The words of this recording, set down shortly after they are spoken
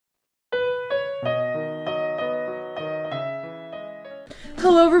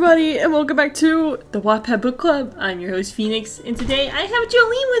Hello everybody and welcome back to the Wattpad Book Club. I'm your host Phoenix and today I have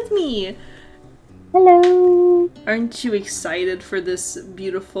Joline with me. Hello! Aren't you excited for this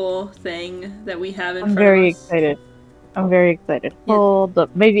beautiful thing that we have in front of us? I'm very excited. I'm very excited. Yeah. Hold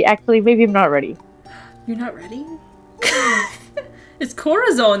up. Maybe I'm not ready. You're not ready? It's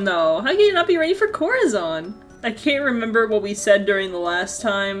Corazon though. How can you not be ready for Corazon? I can't remember what we said during the last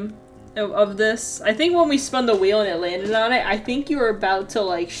time of this. I think when we spun the wheel and it landed on it, I think you were about to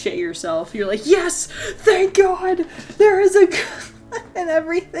like shit yourself. You're like, yes! Thank God! There is a gun and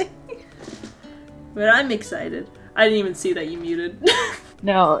everything! But I'm excited. I didn't even see that you muted.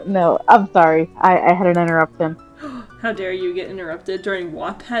 No, I'm sorry. I had an interruption. How dare you get interrupted during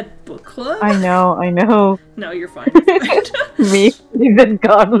Wattpad Book Club? I know. No, you're fine. You're fine. Me, even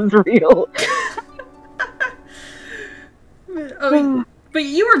God was real. Oh, but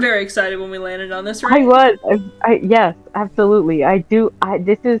you were very excited when we landed on this, right? I was. Yes, absolutely.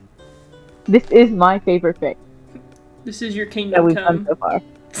 This is my favorite fic This is your that kingdom we've come. done so far.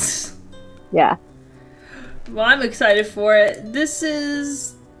 Yeah. Well, I'm excited for it. This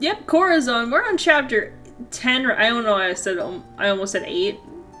is... Yep, Corazon. We're on chapter 10. I don't know why I almost said 8.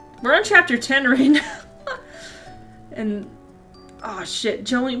 We're on chapter 10 right now. And... Oh shit,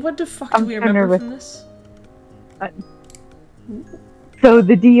 Joey, what the fuck do we remember from this? So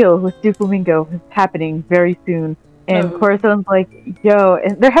the deal with Duflamingo is happening very soon. And Corazon's like, yo,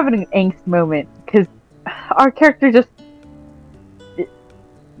 and they're having an angst moment. Because our character just...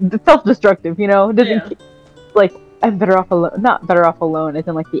 self-destructive, you know? Doesn't like, I'm better off alone. Not better off alone as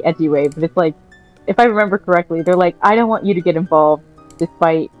in like the edgy way, but it's like, if I remember correctly, they're like, I don't want you to get involved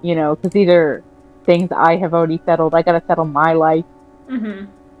despite, you know, because these are things I have already settled. I gotta settle my life. Mm-hmm.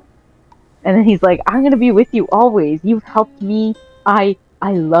 And then he's like, I'm gonna be with you always. You've helped me. I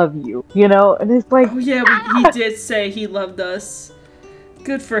love you, you know? And it's like, oh yeah, he did say he loved us.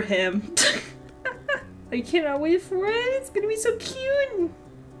 Good for him. I cannot wait for it. It's gonna be so cute.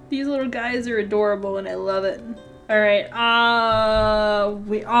 These little guys are adorable and I love it. Alright,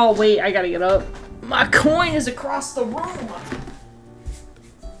 wait, oh wait, I gotta get up. My coin is across the room!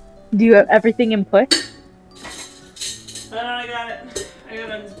 do you have everything in push? I got it. I got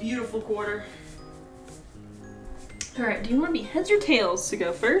a beautiful quarter. Alright, do you want to be heads or tails to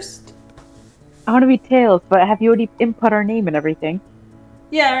go first? I want to be tails, but have you already input our name and everything?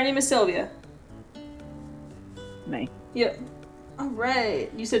 Yeah, our name is Sylvia. Nice. Yep.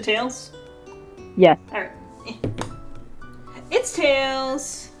 Alright, you said tails? Yes. Alright. It's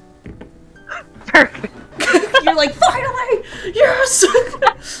tails! Perfect. You're like, finally! Yes!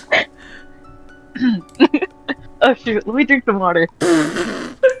 Oh shoot, let me drink some water.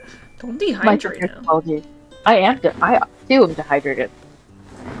 Don't dehydrate now. Apologies. I too am dehydrated.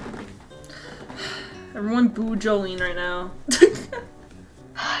 Everyone boo Joline right now.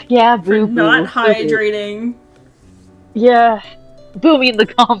 Yeah, For boo boo. not hydrating. Yeah. Boo me in the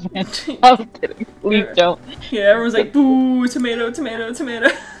comments. I was kidding. Please don't. Yeah, everyone's like, boo, tomato, tomato, tomato.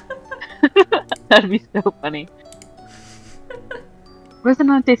 That'd be so funny.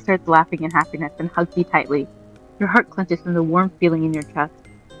 Rosinante starts laughing in happiness and hugs you tightly. Your heart clenches from the warm feeling in your chest,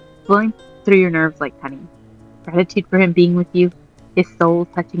 flowing through your nerves like honey. Gratitude for him being with you, his soul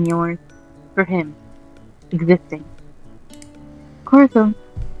touching yours, for him existing. Corazon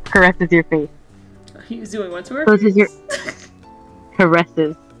caresses your face. He's doing what to her? Closes your...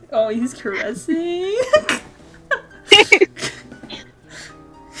 caresses. Oh, he's caressing?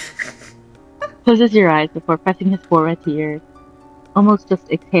 Closes your eyes before pressing his forehead to yours, almost just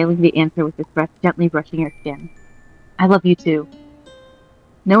exhaling the answer with his breath gently brushing your skin. I love you too.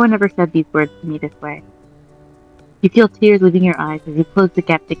 No one ever said these words to me this way. You feel tears leaving your eyes as you close the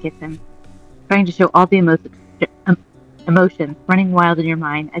gap to kiss him, trying to show all the emotions running wild in your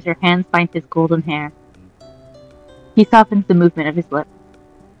mind as your hands find his golden hair. He softens the movement of his lips,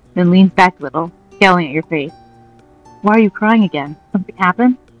 then leans back a little, scowling at your face. Why are you crying again? Something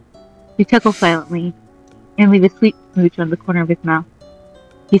happened? You chuckle silently, and leave a sweet smooch on the corner of his mouth.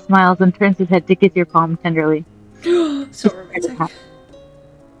 He smiles and turns his head to kiss your palm tenderly. So romantic.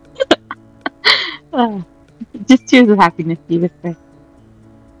 Just tears of happiness, he whispers.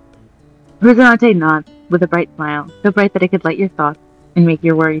 Rosinante nods with a bright smile, so bright that it could light your thoughts and make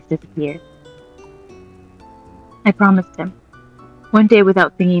your worries disappear. I promised him. One day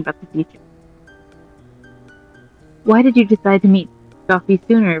without thinking about the future. Why did you decide to meet Sophie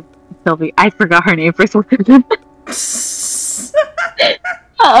sooner, Sylvie? I forgot her name for some reason.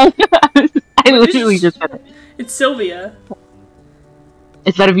 I literally just said it. It's Sylvia.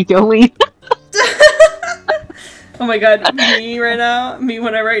 It's better be Joline. Oh my god, me right now? Me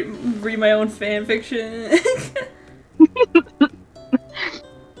when I read my own fan fiction?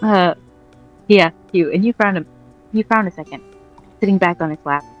 Uh, he asked you, and you frowned a second, sitting back on his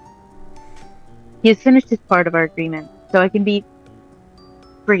lap. He has finished his part of our agreement, so I can be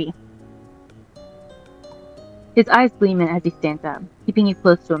free. His eyes gleam as he stands up, keeping you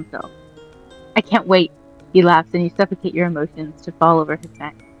close to himself. I can't wait, he laughs, and you suffocate your emotions to fall over his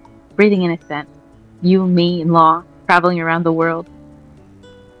neck, breathing in his scent. You, me, and Law, traveling around the world.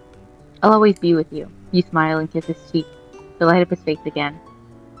 I'll always be with you. You smile and kiss his cheek, the light up his face again.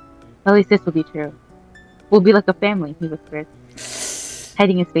 At least this will be true. We'll be like a family, he whispers,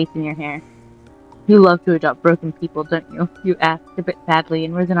 hiding his face in your hair. You love to adopt broken people, don't you? You ask, a bit sadly,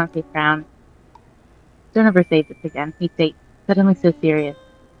 and Rosinante frowns. Don't ever say this again, he states, suddenly so serious.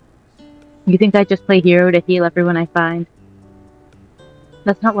 You think I just play hero to heal everyone I find?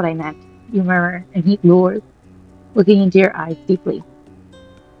 That's not what I meant, you murmur, and he roars, looking into your eyes deeply.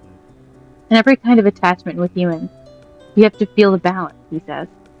 In every kind of attachment with humans, you have to feel the balance, he says.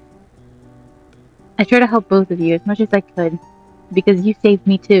 I try to help both of you as much as I could, because you saved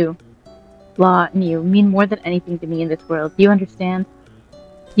me too. Law and you mean more than anything to me in this world. Do you understand?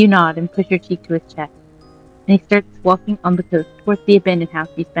 You nod and push your cheek to his chest, and he starts walking on the coast towards the abandoned house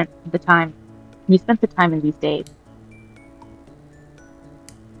you spent the time in these days.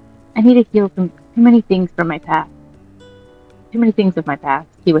 I need to heal from too many things from my past. Too many things of my past,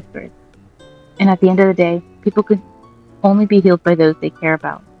 he whispers. And at the end of the day, people could only be healed by those they care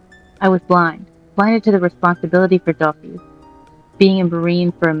about. I was blinded to the responsibility for Dolphy, being a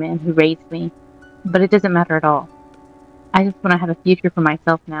Marine for a man who raised me. But it doesn't matter at all. I just want to have a future for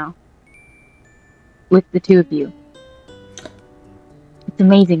myself now. With the two of you. It's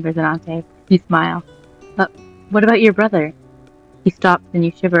amazing, Rosinante. You smile. But what about your brother? He stops and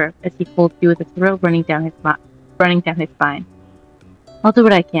you shiver as he holds you with a thrill running down his spine. I'll do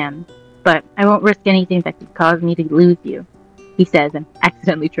what I can, but I won't risk anything that could cause me to lose you, he says and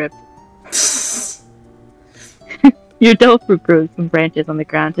accidentally trips. Your dull fruit grows some branches on the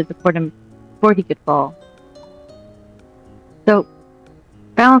ground to support him before he could fall. So,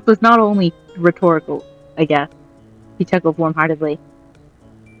 balance was not only rhetorical, I guess. He chuckles warm-heartedly.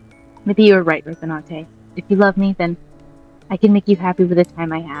 Maybe you were right, Rosinante. If you love me, then I can make you happy with the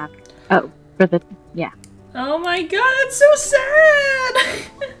time I have. Yeah. Oh my god, that's so sad!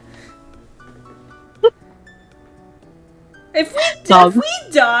 If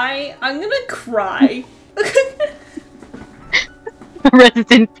we die, I'm gonna cry.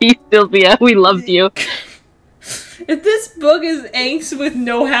 Rest in peace, Sylvia. We loved you. If this book is angst with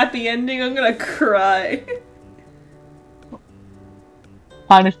no happy ending, I'm gonna cry.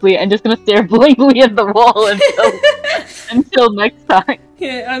 Honestly, I'm just gonna stare blankly at the wall until next time.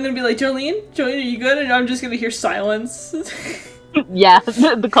 Yeah, I'm gonna be like, Joline, are you good? And I'm just gonna hear silence. Yeah,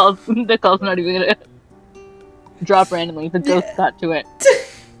 the call's not even gonna drop randomly. The ghost got to it.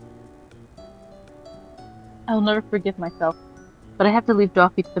 I'll never forgive myself, but I have to leave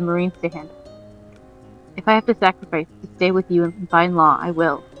Dolphy to the Marines to handle. If I have to sacrifice to stay with you and find Law, I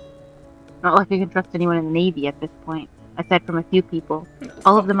will. Not like I can trust anyone in the Navy at this point, aside from a few people.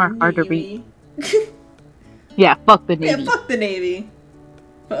 All of them are hard to reach. Yeah, fuck the Navy. Yeah, fuck the Navy.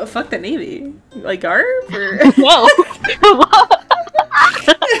 Fuck the Navy? Like Garp? Or... No!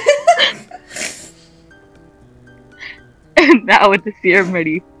 And now with the serum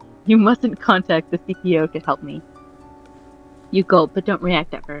ready, you mustn't contact the CPO to help me. You gulp, but don't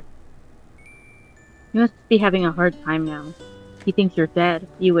react at first. You must be having a hard time now. He thinks you're dead,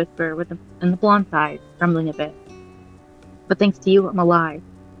 you whisper, and the blonde's eyes trembling a bit. But thanks to you, I'm alive.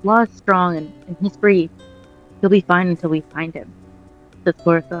 Law is strong and he's free. He'll be fine until we find him, says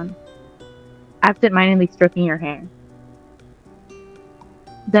Corazon, absent-mindedly stroking your hair.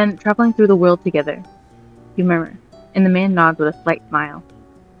 Then, traveling through the world together, you murmur, and the man nods with a slight smile.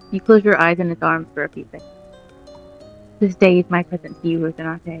 You close your eyes in his arms for a few seconds. This day is my present to you,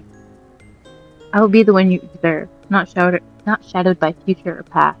 Rosinante. I will be the one you deserve, not shadowed by future or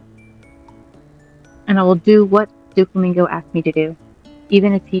past. And I will do what Doflamingo asked me to do,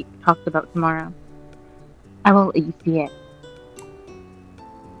 even if he talks about tomorrow. I won't let you see it.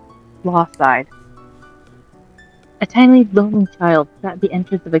 Law sighed. A tiny, lonely child sat at the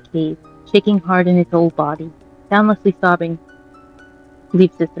entrance of a cave, shaking hard in his whole body, soundlessly sobbing,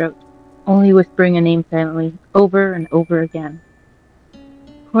 leaves his throat, only whispering a name silently, over and over again.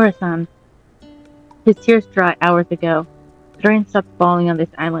 Corazon. His tears dry hours ago. The rain stopped falling on this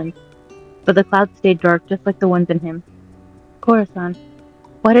island, but the clouds stayed dark just like the ones in him. Corazon,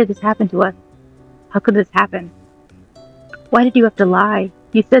 why did this happen to us? How could this happen? Why did you have to lie?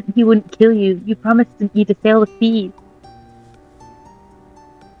 You said he wouldn't kill you. You promised me to sail the seas.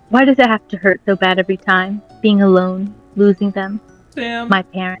 Why does it have to hurt so bad every time? Being alone, losing them. Damn. My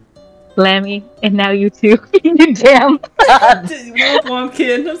parents, Lammy, and now you too. You damn. Womp womp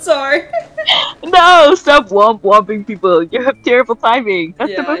kid, I'm sorry. No, stop whomping people. You have terrible timing.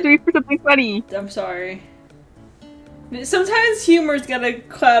 That's Yeah, supposed to be for something funny. I'm sorry. Sometimes humor's gotta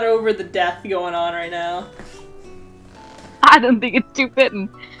cloud over the death going on right now. I don't think it's too fitting.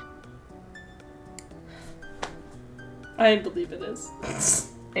 I believe it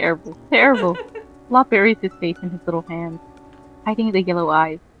is. Terrible, terrible. Law buries his face in his little hands, hiding the yellow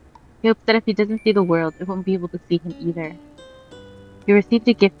eyes. He hopes that if he doesn't see the world, it won't be able to see him either. He received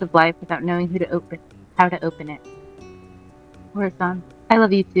a gift of life without knowing how to open it. Corazon, I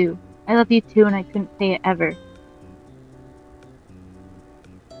love you too. I love you too, and I couldn't say it ever.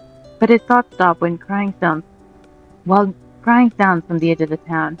 But his thoughts stop when crying sounds from the edge of the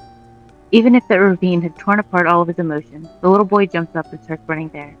town. Even if the ravine had torn apart all of his emotions, the little boy jumps up and starts running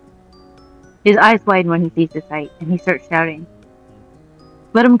there. His eyes widen when he sees the sight, and he starts shouting.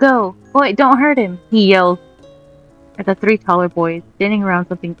 Let him go! Boy, don't hurt him! He yells at the three taller boys, standing around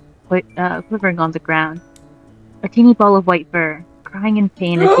something quivering on the ground. A teeny ball of white fur, crying in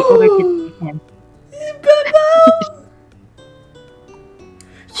pain as the older kids see him. Beppo!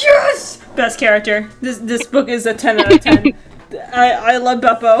 Yes! Best character. This book is a 10 out of 10. I love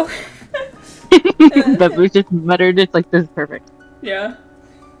Beppo. Beppo's just muttered, it's like, this is perfect. Yeah.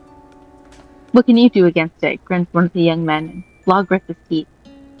 What can you do against it? Grins one of the young men, and Law grits his teeth.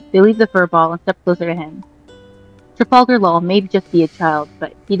 They leave the fur ball and step closer to him. Trafalgar Law may just be a child,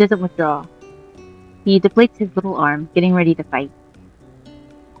 but he doesn't withdraw. He deflates his little arm, getting ready to fight.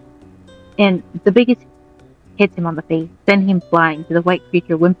 And the biggest hits him on the face, sending him flying to the white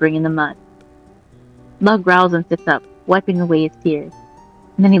creature whimpering in the mud. Law growls and sits up, wiping away his tears.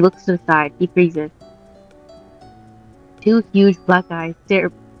 And then he looks to the side. He freezes. Two huge black eyes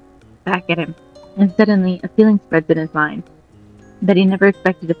stare back at him, and suddenly a feeling spreads in his mind that he never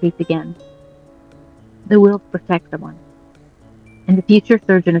expected to face again. The will to protect someone. And the future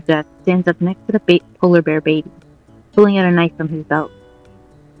surgeon of death stands up next to the polar bear baby, pulling out a knife from his belt.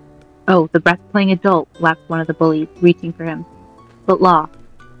 Oh, the breath-playing adult, laughed one of the bullies, reaching for him. But Law,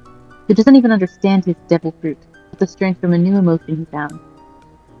 who doesn't even understand his devil fruit, with the strength from a new emotion he found.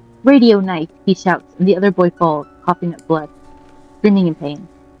 Radio knife, he shouts, and the other boy falls, coughing up blood, screaming in pain.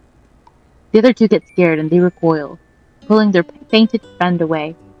 The other two get scared and they recoil, pulling their fainted friend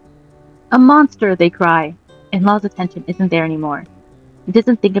away. A monster, they cry, and Law's attention isn't there anymore. He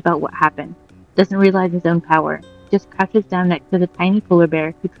doesn't think about what happened, doesn't realize his own power, just crouches down next to the tiny polar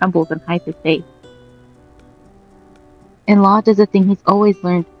bear who trembles and hides his face. And Law does a thing he's always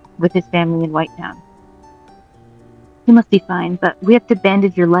learned with his family in Whitetown. You must be fine, but we have to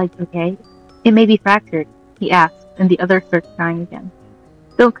bandage your leg, okay? It may be fractured, he asks, and the other starts crying again.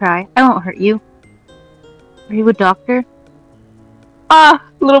 Don't cry, I won't hurt you. Are you a doctor? Ah,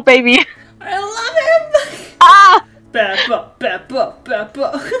 little baby. I love him! Ah! Beppo, Beppo,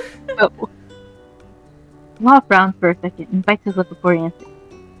 Beppo. Oh. Law frowns for a second and bites his lip before he answers.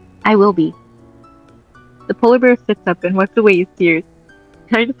 I will be. The polar bear sits up and wipes away his tears,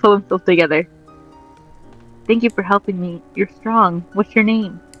 trying to pull himself together. Thank you for helping me. You're strong. What's your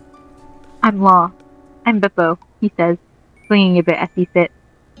name? I'm Law. I'm Beppo, he says, swinging a bit as he sits.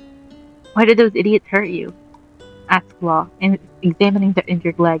 Why did those idiots hurt you? Asks Law, and examining the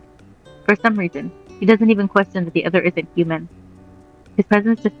injured leg. For some reason, he doesn't even question that the other isn't human. His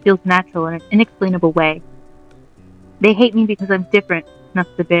presence just feels natural in an inexplainable way. They hate me because I'm different, snuffs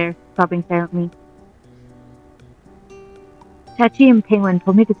the bear, sobbing silently. Chachi and Penguin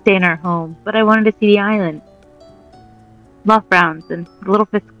told me to stay in our home, but I wanted to see the island. Law frowns, and the little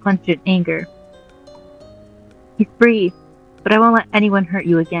fist clenches in anger. He's free, but I won't let anyone hurt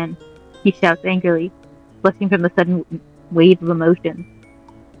you again, he shouts angrily, blushing from the sudden wave of emotion.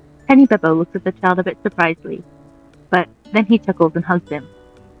 Tiny Beppo looks at the child a bit surprisedly, but then he chuckles and hugs him.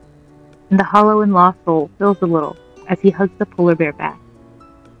 And the hollow in Law's soul fills a little as he hugs the polar bear back,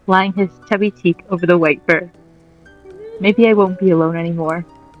 lying his chubby cheek over the white fur. Maybe I won't be alone anymore.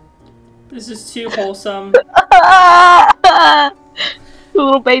 This is too wholesome. The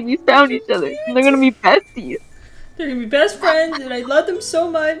little babies found each other, and they're gonna be besties. They're gonna be best friends, and I love them so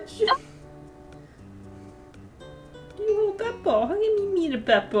much. You little Beppo, how can you meet a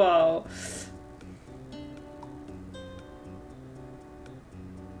Beppo?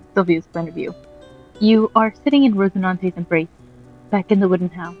 Sylvia's point of view. You are sitting in Rosinante's embrace, back in the wooden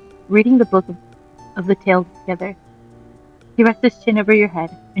house, reading the book of the tales together. He rests his chin over your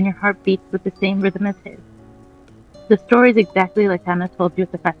head, and your heart beats with the same rhythm as his. The story is exactly like Hannah told you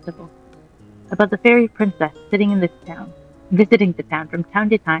at the festival, about the fairy princess sitting in this town, visiting the town from time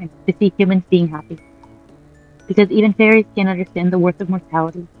to time to see humans being happy. because even fairies can't understand the worth of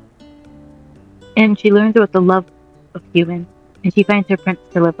mortality. And she learns about the love of humans, and she finds her prince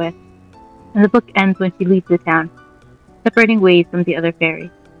to live with. And the book ends when she leaves the town, separating ways from the other fairies.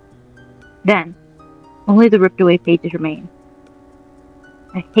 Then, only the ripped away pages remain.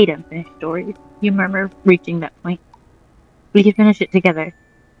 I hate unfinished stories, you murmur, reaching that point. We can finish it together,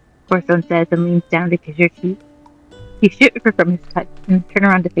 Corazon says and leans down to kiss your cheek. You shiver from his touch and turn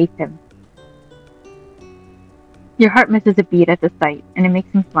around to face him. Your heart misses a beat at the sight, and it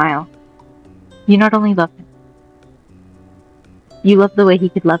makes him smile. You not only love him, you love the way he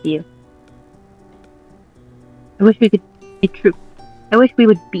could love you. I wish we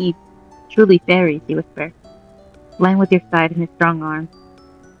would be truly fairies, you whisper, lying with your side in his strong arms.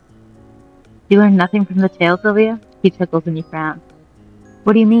 You learn nothing from the tale, Sylvia? He chuckles and you frown.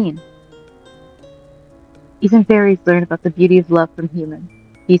 What do you mean? Even fairies learn about the beauty of love from humans,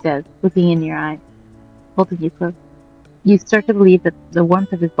 he says, looking in your eyes, holding you close. You start to believe that the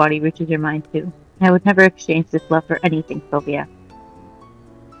warmth of his body reaches your mind too. I would never exchange this love for anything, Sylvia.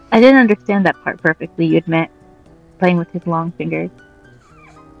 I didn't understand that part perfectly, you admit, playing with his long fingers.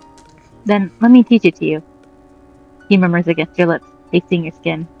 Then let me teach it to you. He murmurs against your lips, tasting your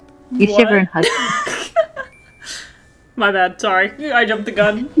skin. You shiver and hug. My bad, sorry. I jumped the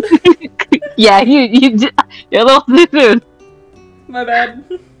gun. Yeah, you're a little too soon. My bad.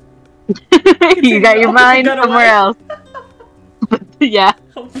 You got your mind somewhere else. Yeah.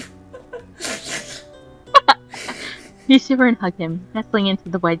 You shiver and hug him, nestling into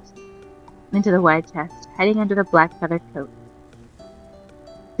the wide chest, hiding under the black feathered coat.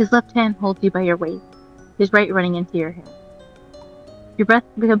 His left hand holds you by your waist, his right running into your hair. Your breath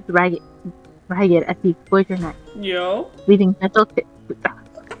becomes ragged as he explores your neck. Yo. Leaving gentle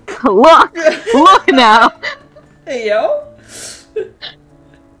Look now! Hey, yo.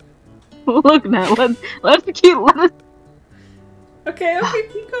 Look now, let's Okay,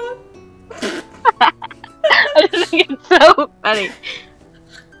 keep going. I just think it's so funny.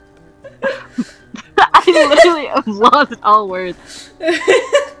 I literally have lost all words.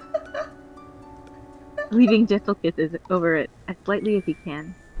 Leaving gentle kisses over it as lightly as you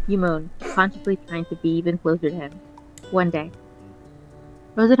can. You moan, consciously trying to be even closer to him. One day.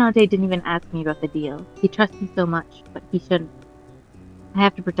 Rosinante didn't even ask me about the deal. He trusts me so much, but he shouldn't. I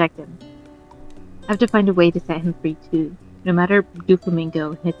have to protect him. I have to find a way to set him free too, no matter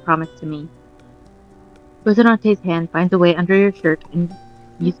Doflamingo and his promise to me. Rosinante's hand finds a way under your shirt, and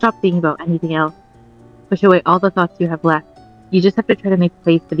you stop thinking about anything else. Push away all the thoughts you have left. You just have to try to make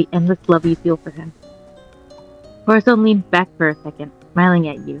space for the endless love you feel for him. Corazon leans back for a second, smiling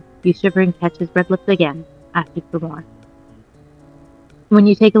at you. You shiver and catch his red lips again, asking for more. When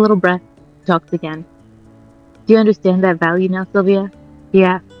you take a little breath, he talks again. Do you understand that value now, Sylvia? He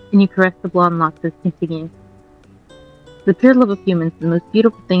asks, and you caress the blonde locks as he continues. The pure love of humans is the most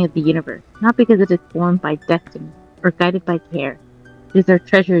beautiful thing of the universe, not because it is formed by destiny or guided by care. It is our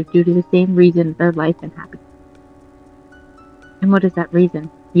treasure due to the same reason their life and happiness. And what is that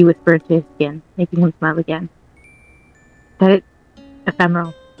reason? You whisper into his skin, making him smile again. That it's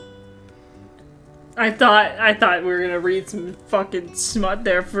ephemeral. I thought we were gonna read some fucking smut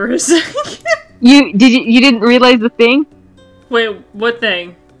there for a second. You didn't realize the thing? Wait, what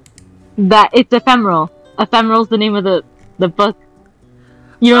thing? That it's ephemeral. Ephemeral's the name of the book.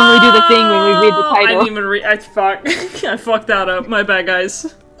 You normally do the thing when we read the title. I didn't even read. I fucked that up. My bad,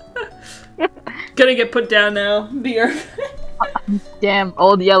 guys. Gonna get put down now. Beer. Damn,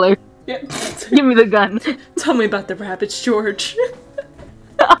 old yeller. Yeah. Give me the gun. Tell me about the rabbits, George.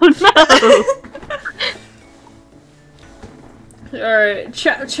 Oh no! Alright,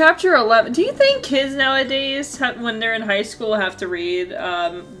 chapter 11. Do you think kids nowadays, when they're in high school, have to read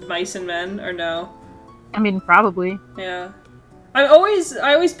Mice and Men, or no? I mean, probably. Yeah. I always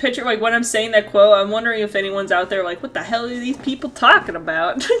picture, like, when I'm saying that quote, I'm wondering if anyone's out there like, what the hell are these people talking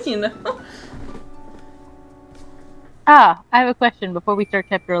about? You know? Ah, I have a question before we start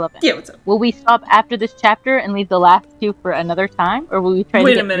chapter 11. Yeah, what's up? Will we stop after this chapter and leave the last two for another time? Or will we try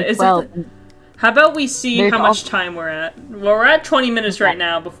to get through 12? How about we see how much time we're at? Well, we're at 20 minutes right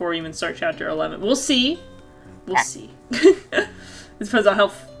now before we even start chapter 11. We'll see. We'll see. It depends on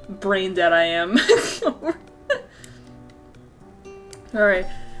how brain dead I am. Alright.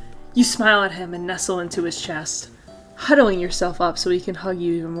 You smile at him and nestle into his chest, huddling yourself up so he can hug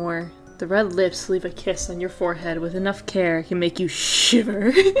you even more. The red lips leave a kiss on your forehead with enough care it can make you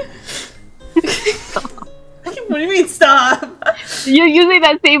shiver. What do you mean, stop? You're using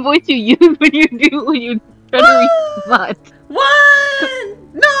that same voice you use when you try to read smut. What?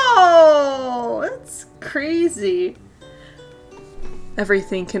 No! That's crazy.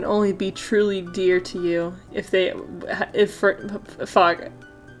 Everything can only be truly dear to you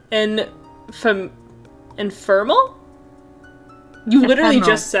infernal? You literally Ephemeral.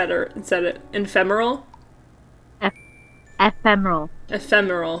 just said it. Ephemeral? Ephemeral.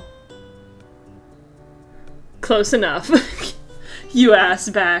 Ephemeral. Close enough. You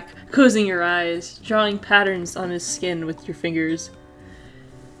asked back, closing your eyes, drawing patterns on his skin with your fingers.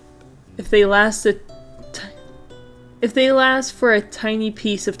 If they last for a tiny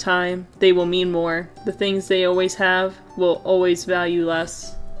piece of time, they will mean more. The things they always have will always value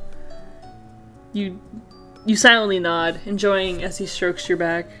less. You silently nod, enjoying as he strokes your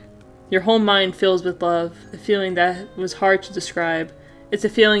back. Your whole mind fills with love, a feeling that was hard to describe. It's a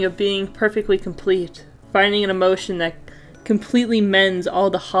feeling of being perfectly complete, finding an emotion that completely mends all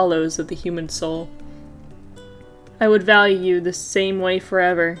the hollows of the human soul. I would value you the same way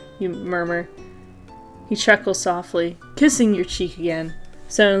forever, you murmur. He chuckles softly, kissing your cheek again.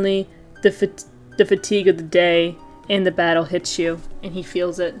 Suddenly, the fatigue of the day and the battle hits you, and he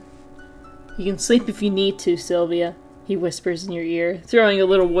feels it. You can sleep if you need to, Sylvia, he whispers in your ear, throwing a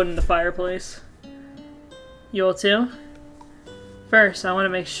little wood in the fireplace. You'll too? First, I want to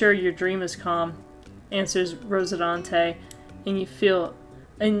make sure your dream is calm, answers Rosadante,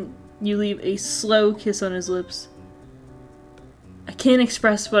 and you leave a slow kiss on his lips. I can't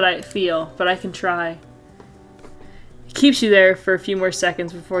express what I feel, but I can try. He keeps you there for a few more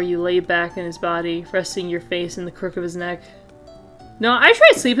seconds before you lay back in his body, resting your face in the crook of his neck. No, I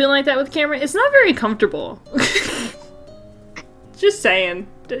tried sleeping like that with Cameron. It's not very comfortable. Just saying.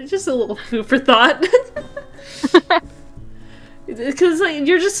 Just a little food for thought. Because like,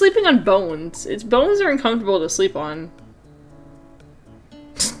 you're just sleeping on bones. Bones are uncomfortable to sleep on.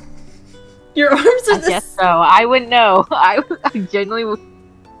 Your arms are I guess so. I wouldn't know. I genuinely would.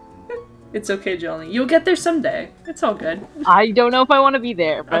 It's okay, Joline. You'll get there someday. It's all good. I don't know if I want to be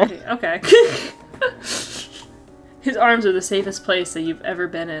there, but... Okay. His arms are the safest place that you've ever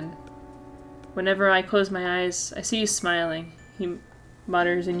been in. Whenever I close my eyes, I see you smiling. He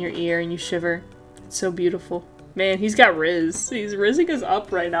mutters in your ear and you shiver. It's so beautiful. Man, he's got Riz. He's rizzing us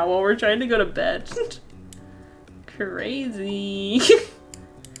up right now while we're trying to go to bed. Crazy.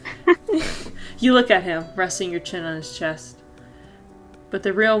 You look at him, resting your chin on his chest. But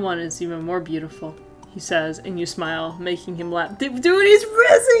the real one is even more beautiful, he says, and you smile, making him laugh. Dude, he's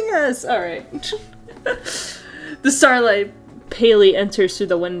rizzing us! Alright. The starlight palely enters through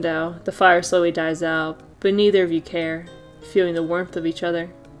the window. The fire slowly dies out, but neither of you care, feeling the warmth of each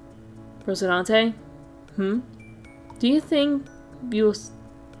other. Rosadante? Do you think you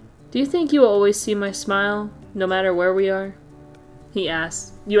will always see my smile, no matter where we are? He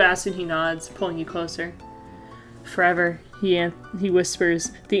asks. You ask and he nods, pulling you closer. Forever, he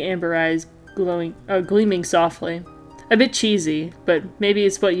whispers, the amber eyes gleaming softly. A bit cheesy, but maybe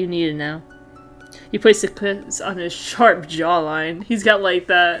it's what you needed now. You place a kiss on his sharp jawline. He's got like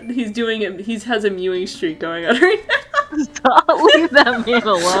that. He's doing it. He has a mewing streak going on right now. Stop, leave that man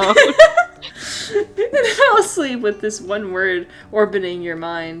alone. And fell asleep with this one word orbiting your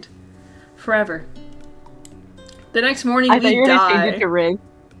mind. Forever. The next morning I thought you were gonna change it to Riz.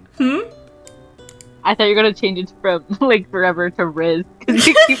 I thought you were gonna change it from, like, forever to Riz, because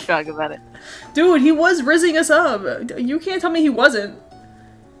you keep talking about it. Dude, he was rizzing us up. You can't tell me he wasn't.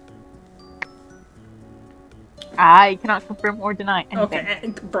 I cannot confirm or deny anything.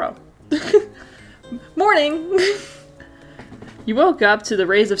 Okay, bro. Morning! You woke up to the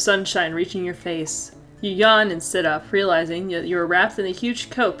rays of sunshine reaching your face. You yawn and sit up, realizing that you are wrapped in a huge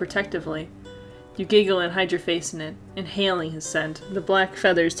coat protectively. You giggle and hide your face in it, inhaling his scent, the black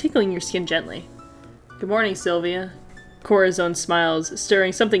feathers tickling your skin gently. Good morning, Sylvia. Corazon smiles,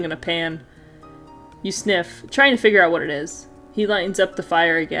 stirring something in a pan. You sniff, trying to figure out what it is. He lights up the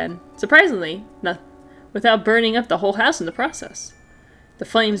fire again. Surprisingly, without burning up the whole house in the process. The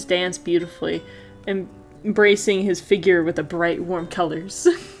flames dance beautifully, embracing his figure with the bright, warm colors.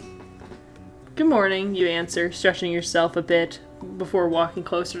 Good morning, you answer, stretching yourself a bit before walking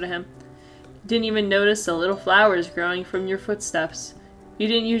closer to him. You didn't even notice the little flowers growing from your footsteps. You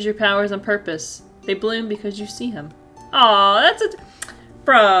didn't use your powers on purpose. They bloom because you see him. Aw,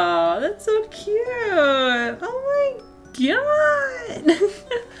 bro, that's so cute. Oh my god.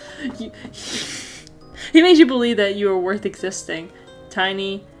 He made you believe that you were worth existing.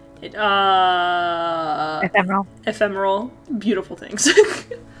 Tiny, ephemeral, beautiful things.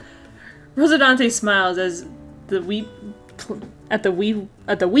 Rosadante smiles as the wee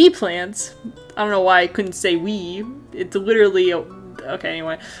plants. I don't know why I couldn't say wee. It's literally okay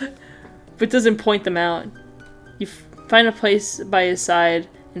anyway. But doesn't point them out. You find a place by his side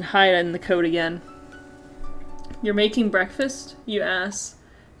and hide in the coat again. You're making breakfast? You ask,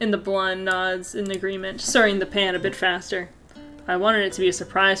 and the blonde nods in agreement, stirring the pan a bit faster. I wanted it to be a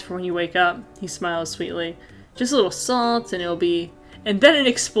surprise for when you wake up. He smiles sweetly. Just a little salt and it'll be... And then it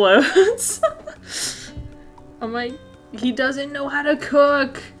explodes! I'm like, he doesn't know how to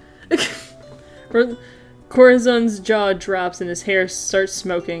cook! Corazon's jaw drops and his hair starts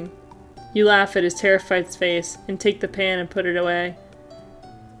smoking. You laugh at his terrified face and take the pan and put it away.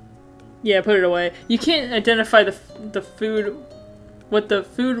 Yeah, put it away. You can't identify the food... What the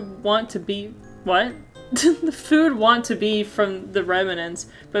food want to be... What? The food want to be from the remnants,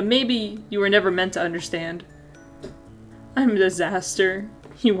 but maybe you were never meant to understand. I'm a disaster,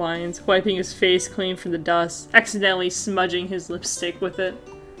 he whines, wiping his face clean from the dust, accidentally smudging his lipstick with it.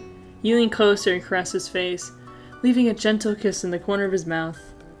 You lean closer and caress his face, leaving a gentle kiss in the corner of his mouth.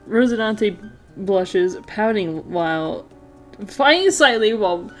 Rosinante blushes, pouting slightly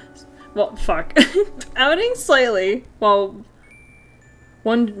while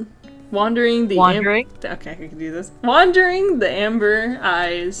wandering the okay, I can do this. Wandering the amber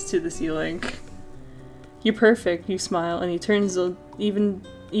eyes to the ceiling. You're perfect, you smile, and he turns even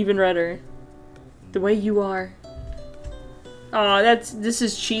redder. The way you are. Aw, this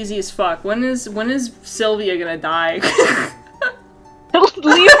is cheesy as fuck. When is Sylvia gonna die?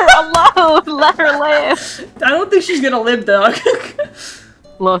 Leave her alone! Let her live! I don't think she's gonna live, though.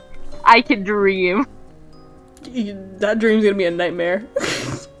 Look, I can dream. That dream's gonna be a nightmare.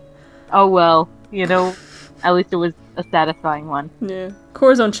 Oh well, you know, at least it was a satisfying one. Yeah.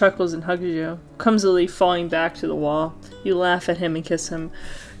 Corazon chuckles and hugs you, clumsily falling back to the wall. You laugh at him and kiss him,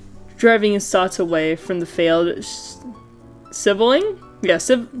 driving his thoughts away from the failed sizzling? Yeah,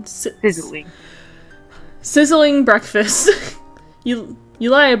 sizzling breakfast. You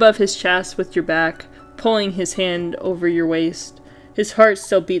lie above his chest with your back, pulling his hand over your waist. His heart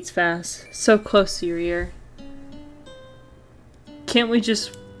still beats fast, so close to your ear. Can't we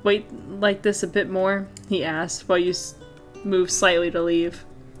just wait like this a bit more? He asks while you move slightly to leave.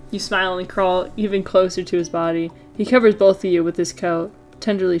 You smile and crawl even closer to his body. He covers both of you with his coat,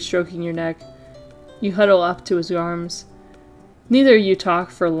 tenderly stroking your neck. You huddle up to his arms. Neither of you talk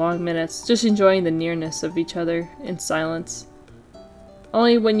for long minutes, just enjoying the nearness of each other in silence.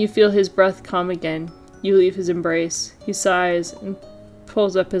 Only when you feel his breath calm again, you leave his embrace. He sighs and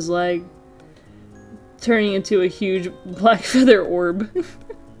pulls up his leg, turning into a huge black feather orb.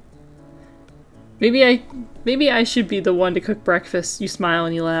 Maybe I should be the one to cook breakfast. You smile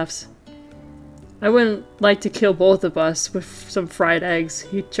and he laughs. I wouldn't like to kill both of us with some fried eggs.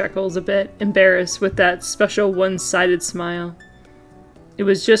 He chuckles a bit, embarrassed with that special one-sided smile. It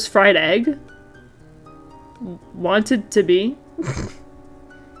was just fried egg? Wanted to be?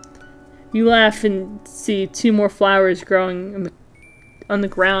 You laugh and see two more flowers growing on the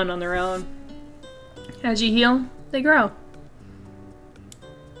ground on their own. As you heal, they grow.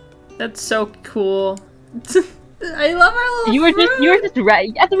 That's so cool. I love our little You were just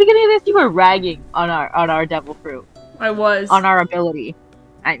at the beginning of this. You were ragging on our devil fruit. I was on our ability.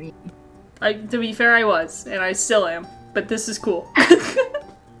 I mean, to be fair, I was, and I still am. But this is cool. I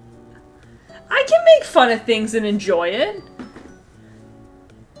can make fun of things and enjoy it.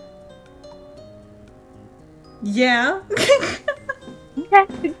 Yeah.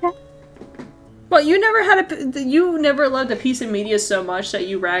 Okay. Well, you never loved a piece of media so much that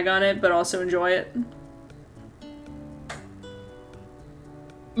you rag on it, but also enjoy it.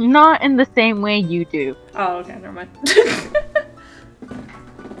 Not in the same way you do. Oh, okay, never mind.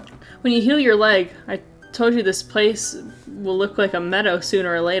 When you heal your leg, I told you this place will look like a meadow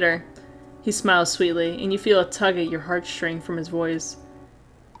sooner or later. He smiles sweetly, and you feel a tug at your heartstring from his voice.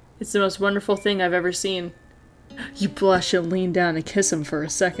 It's the most wonderful thing I've ever seen. You blush and lean down and kiss him for a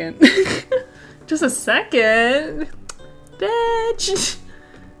second. Just a second? Bitch!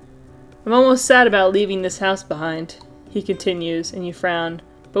 I'm almost sad about leaving this house behind, he continues, and you frown.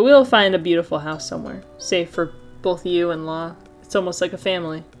 But we'll find a beautiful house somewhere, safe for both you and Law. It's almost like a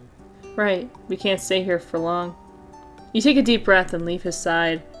family. Right, we can't stay here for long. You take a deep breath and leave his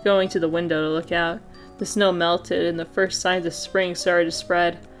side, going to the window to look out. The snow melted and the first signs of spring started to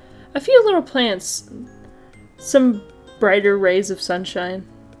spread. A few little plants, some brighter rays of sunshine.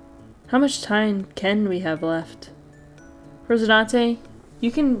 How much time can we have left? Rosinante,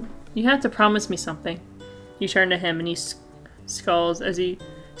 you have to promise me something. You turn to him and he skulls as he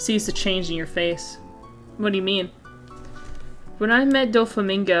sees the change in your face. What do you mean? When I met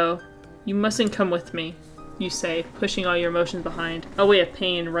Doflamingo, you mustn't come with me, you say, pushing all your emotions behind. A wave of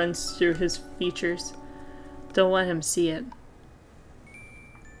pain runs through his features. Don't let him see it.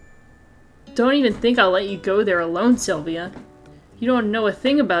 Don't even think I'll let you go there alone, Sylvia. You don't know a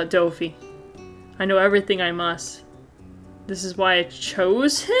thing about Dofi. I know everything I must. This is why I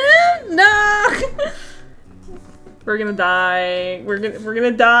chose him? No! We're gonna die. We're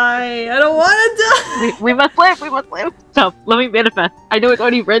gonna die. I don't wanna die! We must live! We must live! Stop. Let me manifest. I know it's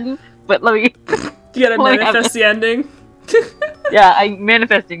already written, but let me... You gotta manifest the ending. Yeah, I'm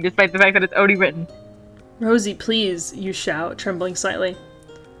manifesting despite the fact that it's already written. Rosie, please, you shout, trembling slightly.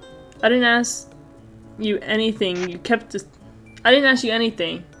 I didn't ask you anything. I didn't ask you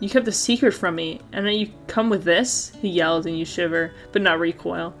anything. You kept a secret from me, and then you come with this? He yelled, and you shiver, but not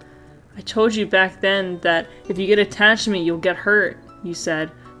recoil. I told you back then that if you get attached to me, you'll get hurt, you said.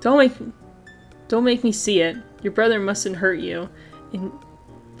 Don't make me see it. Your brother mustn't hurt you.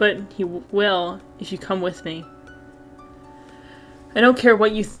 But he will if you come with me. I don't care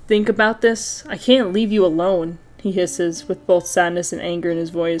what you think about this. I can't leave you alone, he hisses, with both sadness and anger in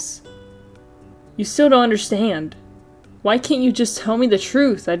his voice. You still don't understand. Why can't you just tell me the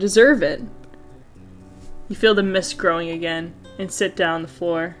truth? I deserve it. You feel the mist growing again, and sit down on the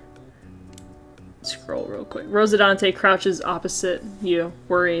floor. Scroll real quick. Rosadante crouches opposite you,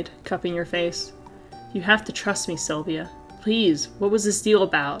 worried, cupping your face. You have to trust me, Sylvia. Please, what was this deal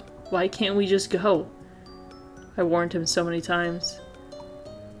about? Why can't we just go? I warned him so many times.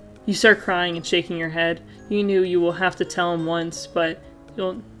 You start crying and shaking your head. You knew you will have to tell him once, but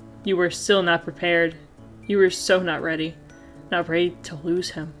you were still not prepared. You were so not ready. Not ready to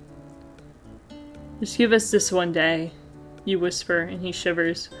lose him. Just give us this one day, you whisper, and he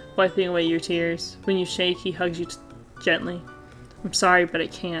shivers, wiping away your tears. When you shake, he hugs you gently. I'm sorry, but I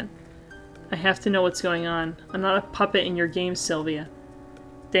can't. I have to know what's going on. I'm not a puppet in your game, Sylvia.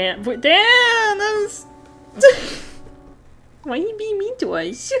 Damn, that was... Why you being mean to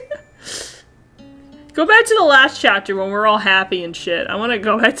us? Go back to the last chapter when we're all happy and shit. I want to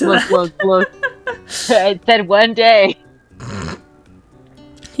go back to that. Look. I said one day.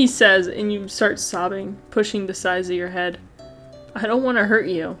 He says, and you start sobbing, pushing the sides of your head. I don't want to hurt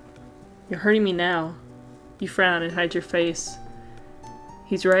you. You're hurting me now. You frown and hide your face.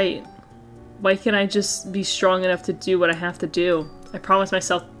 He's right. Why can't I just be strong enough to do what I have to do? I promised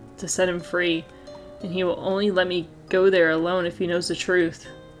myself to set him free, and he will only let me go there alone if he knows the truth.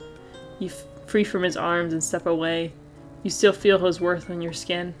 You free from his arms and step away. You still feel his worth on your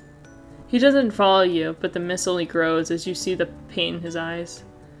skin. He doesn't follow you, but the mist only grows as you see the pain in his eyes.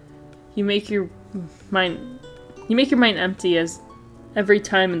 You make your mind empty as every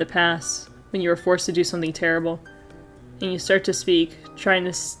time in the past when you were forced to do something terrible. And you start to speak, trying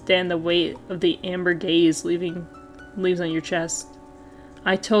to stand the weight of the amber gaze leaves on your chest.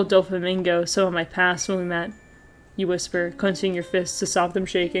 I told Doflamingo some of my past when we met, you whisper, clenching your fists to stop them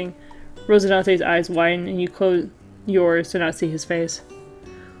shaking. Rosadante's eyes widen and you close yours to not see his face.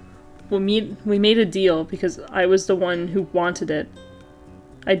 We made a deal because I was the one who wanted it.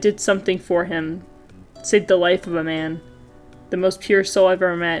 I did something for him, saved the life of a man, the most pure soul I've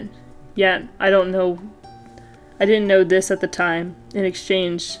ever met. Yet, I didn't know this at the time. In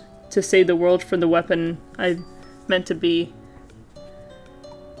exchange, to save the world from the weapon I meant to be.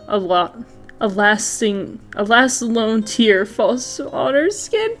 A last lone tear falls on her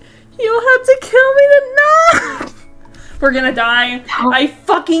skin. You'll have to kill me no! We're gonna die. No. I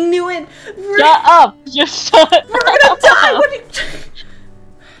fucking knew it. Shut up! Just shut up! We're gonna die! What are you...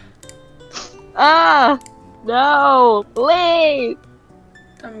 Ah! No! Please!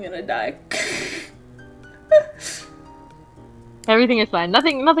 I'm gonna die. Everything is fine.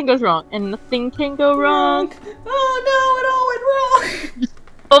 Nothing goes wrong. And nothing can go wrong. Oh no, it all went wrong!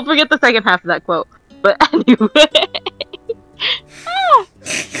 Don't forget the second half of that quote. But anyway...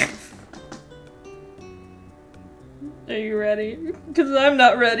 Are you ready? Because I'm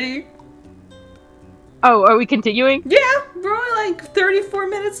not ready. Oh, are we continuing? Yeah! We're only like 34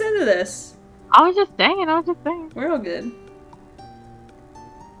 minutes into this. I was just saying. We're all good.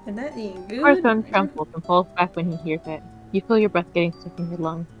 And that ain't good. Corazon trembles and falls back when he hears it. You feel your breath getting stuck in your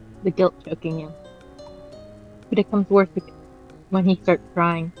lungs, the guilt choking you. But it comes worse when he starts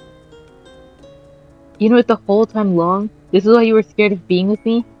crying. You know it the whole time long? This is why you were scared of being with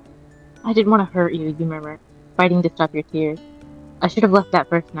me? I didn't want to hurt you, you murmur, fighting to stop your tears. I should have left that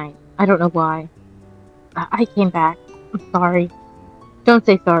first night. I don't know why. I came back. I'm sorry. Don't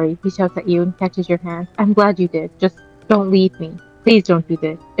say sorry, he shouts at you and catches your hand. I'm glad you did. Just don't leave me. Please don't do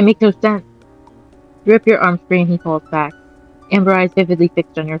this. It makes no sense. You rip your arms free and he falls back, amber eyes vividly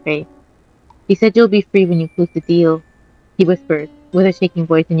fixed on your face. He said you'll be free when you close the deal, he whispers, with a shaking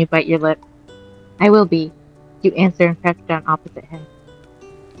voice, and you bite your lip. I will be, you answer and crouch down opposite him.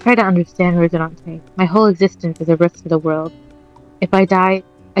 Try to understand, Rosadante. My whole existence is a risk to the world. If I die,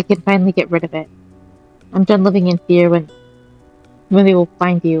 I can finally get rid of it. I'm done living in fear when when they will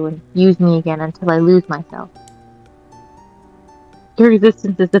find you and use me again until I lose myself. Your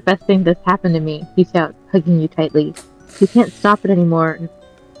existence is the best thing that's happened to me, he shouts, hugging you tightly. You can't stop it anymore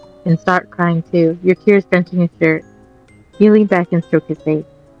and start crying too, your tears drenching his shirt. You lean back and stroke his face.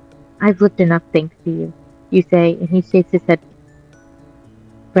 I've lived enough thanks to you, you say, and he shakes his head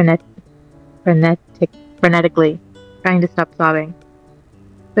frenetic, frenetically, trying to stop sobbing.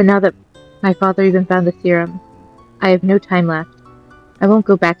 But now that my father even found the serum, I have no time left. I won't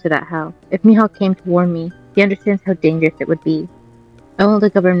go back to that hell. If Mihal came to warn me, he understands how dangerous it would be. I won't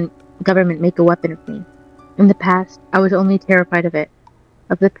let the government make a weapon of me. In the past, I was only terrified of it,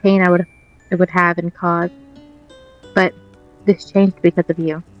 of the pain it would have and cause. But this changed because of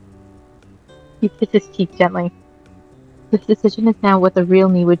you. He kisses his cheek gently. This decision is now what the real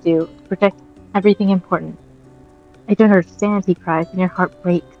me would do, to protect everything important. I don't understand, he cries, and your heart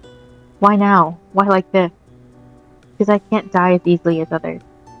breaks. Why now? Why like this? Because I can't die as easily as others.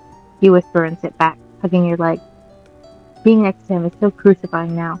 You whisper and sit back, hugging your leg. Being next to him is so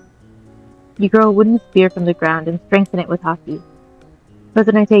crucifying now. You grow a wooden spear from the ground and strengthen it with hockey.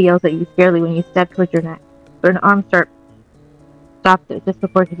 Rosinante yells at you scarily when you step towards your neck, but an arm stops it just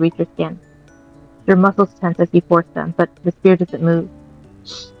before it could reach your skin. Your muscles tense as you force them, but the spear doesn't move.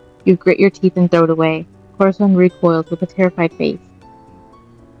 You grit your teeth and throw it away. Corazon recoils with a terrified face.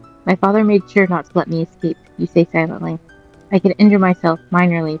 My father made sure not to let me escape, you say silently. I can injure myself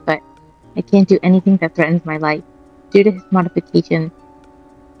minorly, but I can't do anything that threatens my life. Due to his modification,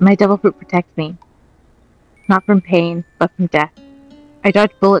 my devil fruit protects me. Not from pain, but from death. I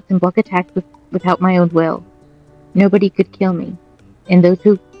dodge bullets and block attacks without my own will. Nobody could kill me, and those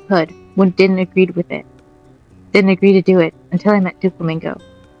who could didn't agree with it. Didn't agree to do it until I met Doflamingo.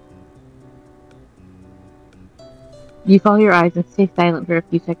 You follow your eyes and stay silent for a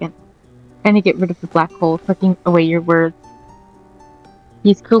few seconds, trying to get rid of the black hole, sucking away your words.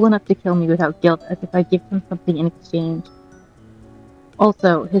 He's cruel enough to kill me without guilt, as if I give him something in exchange.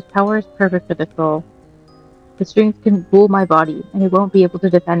 Also, his power is perfect for this role. The strings can rule my body, and he won't be able to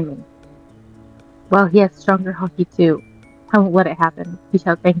defend me. While he has stronger hockey too, I won't let it happen, he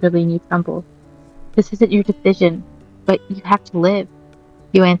shouts angrily and you tremble. This isn't your decision, but you have to live.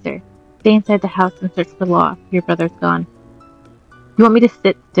 You answer. Stay inside the house and search for Law. Your brother's gone. You want me to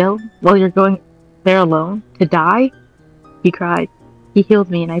sit still while you're going there alone? To die? He cries. He healed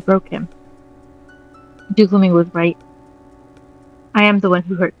me and I broke him. Doflamingo was right. I am the one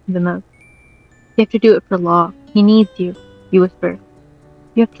who hurts him the most. You have to do it for Law. He needs you, you whisper.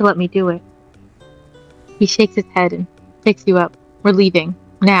 You have to let me do it. He shakes his head and picks you up. We're leaving.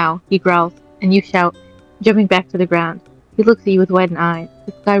 Now, he growls, and you shout, jumping back to the ground. He looks at you with widened eyes.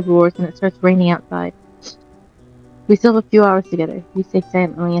 The sky roars and it starts raining outside. We still have a few hours together, you say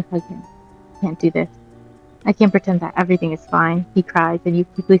silently and hug him. I can't do this. I can't pretend that everything is fine, he cries, and you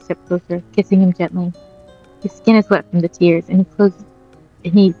quickly step closer, kissing him gently. His skin is wet from the tears, and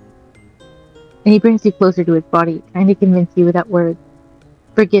he brings you closer to his body, trying to convince you without words.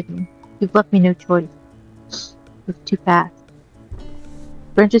 Forgive me. You've left me no choice. It was too fast.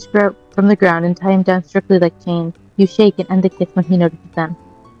 Branches grow from the ground and tie him down strictly like chains. You shake and end the kiss when he notices them.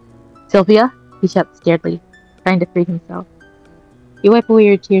 Sylvia? He shouts scaredly, trying to free himself. You wipe away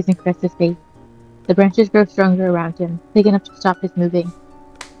your tears and caress his face. The branches grow stronger around him, big enough to stop his moving.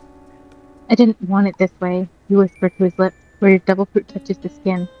 I didn't want it this way, you whisper to his lips, where your devil fruit touches the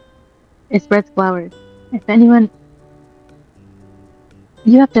skin. It spreads flowers. If anyone...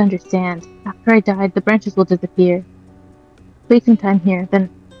 You have to understand. After I died, the branches will disappear. Wait some time here, then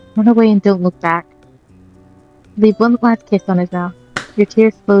run away and don't look back. Leave one last kiss on his mouth. Your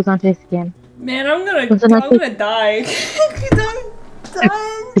tears flows onto his skin. Man, I'm gonna die. I'm dying.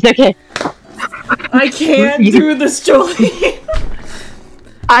 It's okay. I can't do this, Jolie.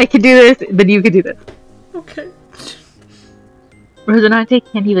 I can do this, then you can do this. Okay. Rosinante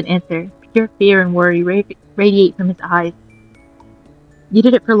can't even answer. Pure fear and worry radiate from his eyes. You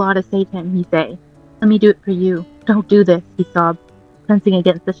did it for Law to save him, you say. Let me do it for you. Don't do this, he sobs, tensing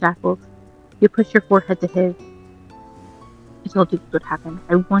against the shackles. You push your forehead to his. I told you this would happen.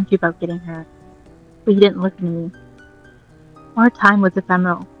 I warned you about getting hurt. But you didn't listen to me. Our time was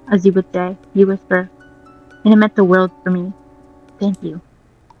ephemeral, as you would say, you whisper. And it meant the world for me. Thank you.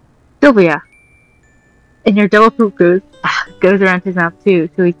 Sylvia! And your devil fruit goes around his mouth too,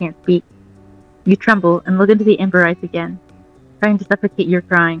 so he can't speak. You tremble and look into the amber eyes again, trying to suffocate your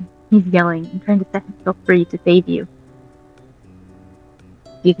crying. He's yelling and trying to set himself free to save you.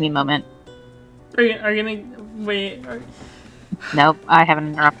 Excuse me a moment. Are you gonna wait? Nope, I have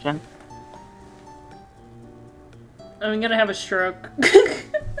an interruption. I'm gonna have a stroke.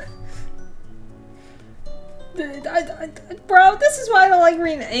 Bro, this is why I don't like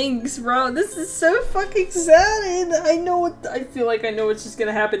reading inks, bro. This is so fucking sad, and I feel like I know what's just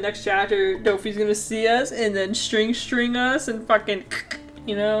gonna happen next chapter. Dofi's gonna see us, and then string us, and fucking,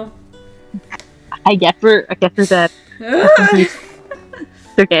 you know? I guess we're dead. It's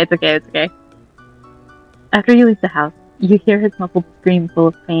okay. After you leave the house, you hear his muffled scream full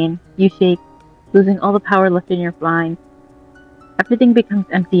of pain. You shake, losing all the power left in your mind. Everything becomes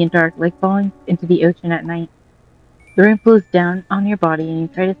empty and dark, like falling into the ocean at night. The rain flows down on your body, and you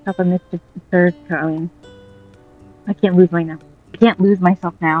try to stop a mist of birds growing. I can't lose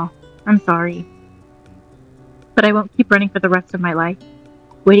myself now. I'm sorry. But I won't keep running for the rest of my life,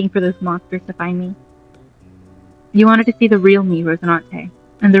 waiting for those monsters to find me. You wanted to see the real me, Rosinante,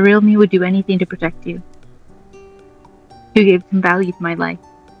 and the real me would do anything to protect you. You gave some value to my life.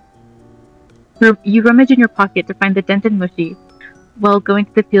 You rummage in your pocket to find the dented mushy while going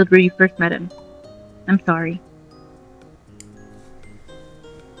to the field where you first met him. I'm sorry.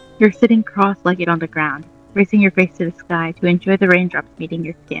 You're sitting cross-legged on the ground, raising your face to the sky to enjoy the raindrops meeting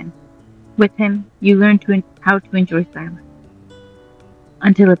your skin. With him, you learn how to enjoy silence.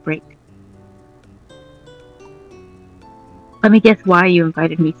 Until it breaks. Let me guess why you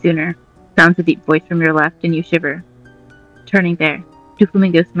invited me sooner. Sounds a deep voice from your left, and you shiver. Turning there,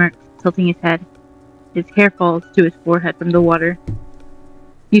 Doflamingo smirks, tilting his head. His hair falls to his forehead from the water.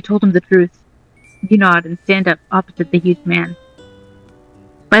 You told him the truth. You nod and stand up opposite the huge man.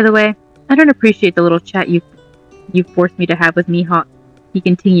 By the way, I don't appreciate the little chat you forced me to have with Mihawk, he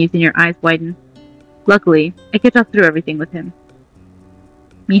continues, and your eyes widen. Luckily, I get off through everything with him.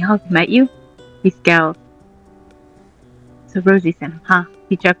 Mihawk met you? He scowls. So Rosie's him, huh?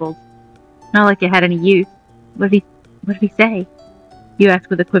 He chuckles. Not like it had any use. What did he say? You ask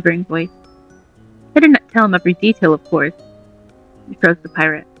with a quivering voice. I did not tell him every detail, of course, shrugs the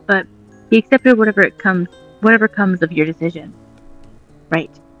pirate, but he accepted whatever comes of your decision. Right.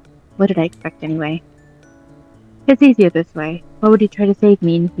 What did I expect anyway? It's easier this way. Why would he try to save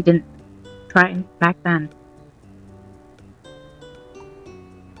me if he didn't try back then?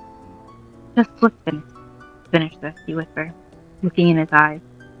 Just let's finish this, you whisper, looking in his eyes.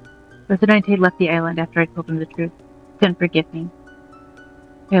 Rosinante left the island after I told him the truth. Couldn't forgive me.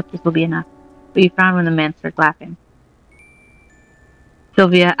 I hope this will be enough. But you frown when the man starts laughing.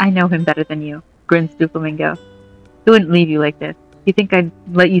 Sylvia, I know him better than you, grins Doflamingo. He wouldn't leave you like this. You think I'd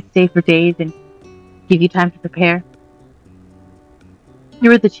let you stay for days and give you time to prepare? You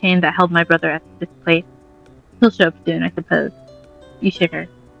were the chain that held my brother at this place. He'll show up soon, I suppose. You shiver.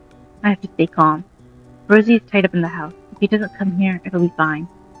 I have to stay calm. Rosie is tied up in the house. If he doesn't come here, it'll be fine.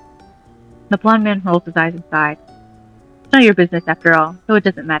 The blond man rolls his eyes inside. It's not your business after all, so it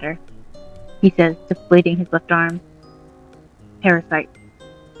doesn't matter, he says, deflating his left arm. Parasite.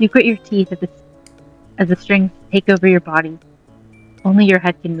 You grit your teeth as the strings take over your body. Only your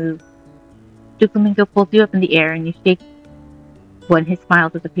head can move. Doflamingo pulls you up in the air and you shake when his smile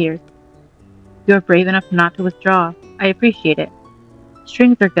disappears. You are brave enough not to withdraw. I appreciate it.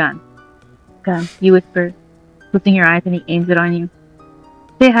 Strings are gun. Gun, you whisper, closing your eyes, and he aims it on you.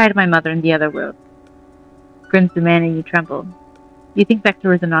 Say hi to my mother in the other world. Grins the man and you tremble. You think back to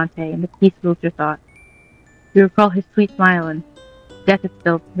Rosinante, and the peace rules your thoughts. You recall his sweet smile, and death is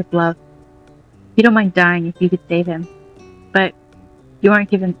filled with love. You don't mind dying if you could save him. But you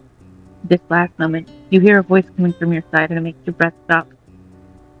aren't given this last moment. You hear a voice coming from your side, and it makes your breath stop.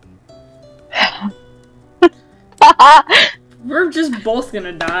 We're just both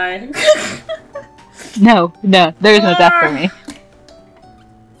gonna die. No, there is no death for me.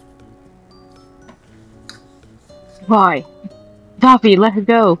 Why? Doffy, let her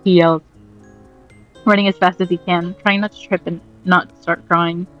go, he yells, running as fast as he can, trying not to trip and not to start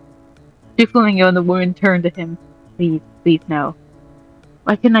crying. Doflamingo and the woman turn to him. Please, no.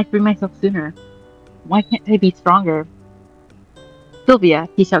 Why couldn't I free myself sooner? Why can't I be stronger? Sylvia,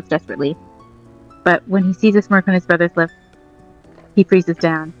 he shouts desperately. But when he sees a smirk on his brother's lips, he freezes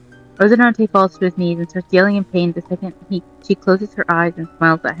down. Rosinante falls to his knees and starts yelling in pain the second she closes her eyes and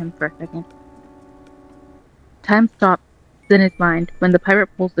smiles at him for a second. Time stops in his mind when the pirate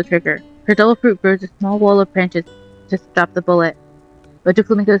pulls the trigger. Her double fruit grows a small wall of branches to stop the bullet. But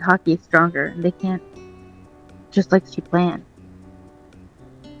Doflamingo's hockey is stronger, and they can't, just like she planned.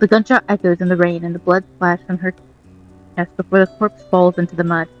 The gunshot echoes in the rain, and the blood splashes from her chest before the corpse falls into the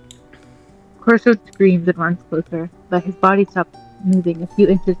mud. Corazon screams and runs closer, but his body stops moving a few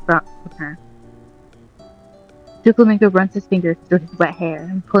inches from her. Doflamingo runs his fingers through his wet hair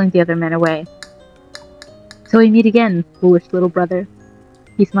and pulling the other men away. So we meet again, foolish little brother.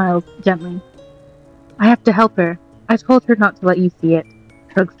 He smiles gently. I have to help her. I told her not to let you see it,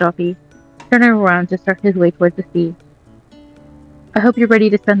 shrugs Doffy. turning around to start his way towards the sea. I hope you're ready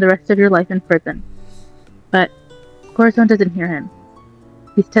to spend the rest of your life in prison. But Corazon doesn't hear him.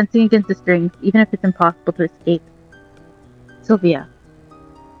 He's tensing against the strings, even if it's impossible to escape. Sylvia.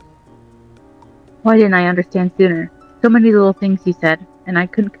 Why didn't I understand sooner? So many little things you said, and I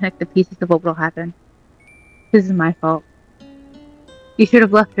couldn't connect the pieces of what will happen. This is my fault. You should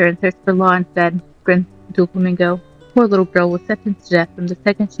have left her and searched for law instead, grinned Doflamingo. Poor little girl was sentenced to death from the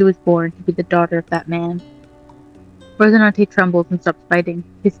second she was born to be the daughter of that man. Rosinante trembles and stops fighting,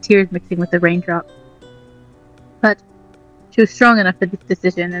 his tears mixing with the raindrops. But she was strong enough for this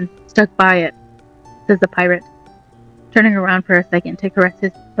decision and stuck by it, says the pirate, turning around for a second to caress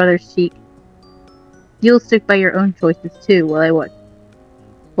his brother's cheek. You'll stick by your own choices too,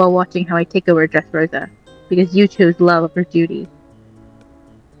 while watching how I take over Dressrosa, because you chose love over duty.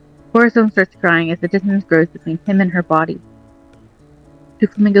 Corazon starts crying as the distance grows between him and her body.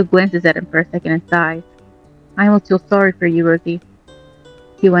 Doflamingo glances at him for a second and sighs. I almost feel sorry for you, Rosie.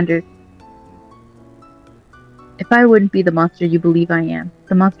 He wonders. If I wouldn't be the monster you believe I am,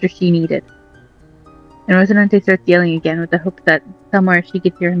 the monster she needed. And Rosinante starts yelling again with the hope that somewhere she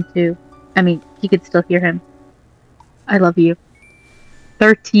could hear him too. He could still hear him. I love you.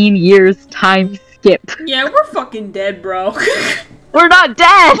 13 years time skip. Yeah, we're fucking dead, bro. We're not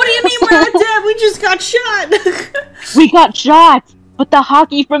dead! What do you mean we're not dead? We just got shot! We got shot! But the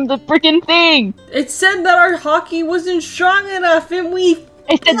hockey from the frickin' thing! It said that our hockey wasn't strong enough and we...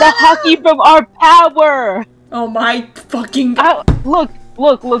 It said the hockey from our power! Oh my fucking god. Look.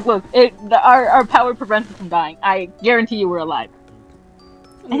 Our power prevents us from dying. I guarantee you we're alive.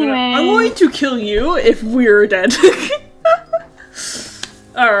 Anyway. I'm going to kill you if we're dead.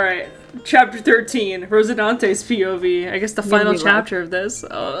 Alright. Chapter 13. Rosinante's POV. I guess the final chapter of this.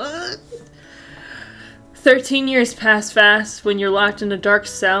 13 years pass fast when you're locked in a dark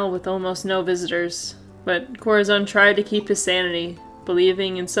cell with almost no visitors. But Corazon tried to keep his sanity,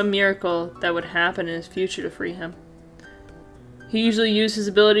 believing in some miracle that would happen in his future to free him. He usually used his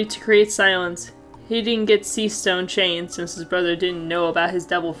ability to create silence. He didn't get sea stone chained since his brother didn't know about his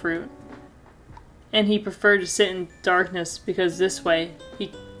devil fruit. And he preferred to sit in darkness because this way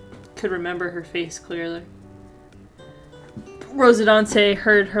he could remember her face clearly. Rosinante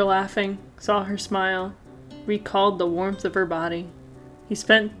heard her laughing, saw her smile, recalled the warmth of her body. He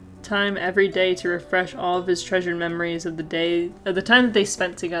spent time every day to refresh all of his treasured memories of the time that they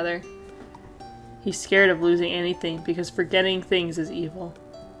spent together. He's scared of losing anything because forgetting things is evil.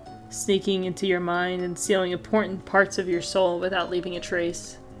 Sneaking into your mind and stealing important parts of your soul without leaving a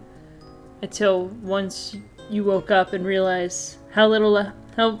trace. Until once you woke up and realized how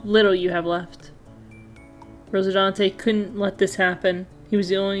little you have left. Rosinante couldn't let this happen. He was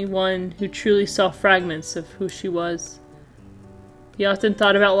the only one who truly saw fragments of who she was. He often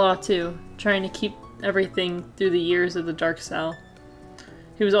thought about Law too, trying to keep everything through the years of the Dark Cell.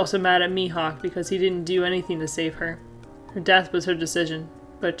 He was also mad at Mihawk because he didn't do anything to save her. Her death was her decision,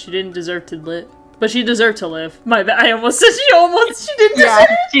 but she didn't deserve to live. But she deserved to live. My bad. I almost said she didn't deserve.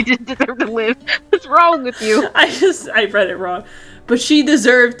 Yeah, she didn't deserve to live. What's wrong with you? I read it wrong. But she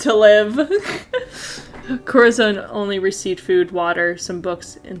deserved to live. Corazon only received food, water, some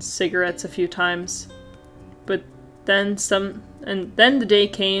books, and cigarettes a few times. But then the day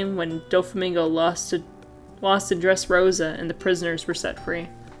came when Doflamingo lost to Dressrosa and the prisoners were set free.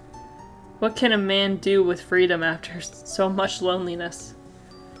 What can a man do with freedom after so much loneliness?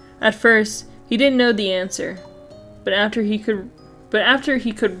 At first, he didn't know the answer, but after he could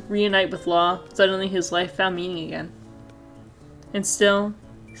reunite with Law, suddenly his life found meaning again. And still,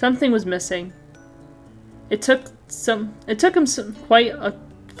 something was missing. It took him quite a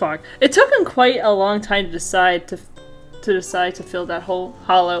long time to decide to fill that whole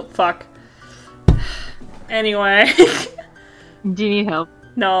hollow fuck. Anyway. Do you need help?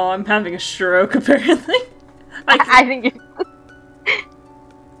 No, I'm having a stroke apparently. I think you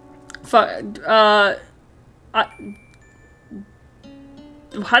how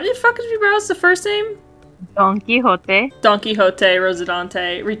did fuckers pronounce the first name? Don Quixote. Don Quixote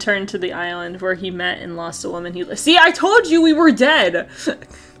Rosinante returned to the island where he met and lost a woman he... See, I told you we were dead!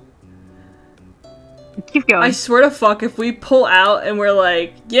 Keep going. I swear to fuck, if we pull out and we're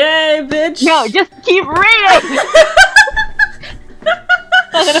like, yay, bitch! No, just keep reading!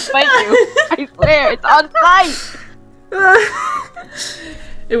 I'm gonna fight you. I swear, it's on sight!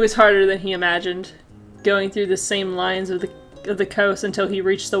 It was harder than he imagined, going through the same lines of the coast until he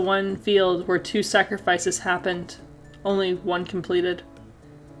reached the one field where 2 sacrifices happened, only one completed.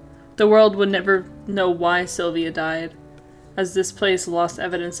 The world would never know why Sylvia died, as this place lost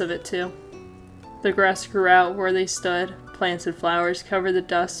evidence of it too. The grass grew out where they stood. Plants and flowers covered the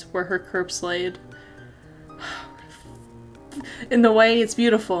dust where her corpse laid. In the way, it's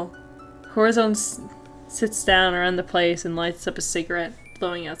beautiful. Corazon sits down around the place and lights up a cigarette,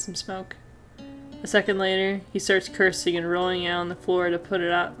 blowing out some smoke. A second later, he starts cursing and rolling out on the floor to put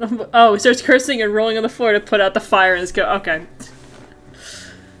it out. Oh, he starts cursing and rolling on the floor to put out the fire and go. Okay.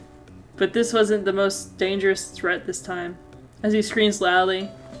 But this wasn't the most dangerous threat this time. As he screams scaredly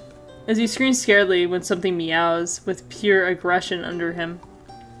when something meows with pure aggression under him.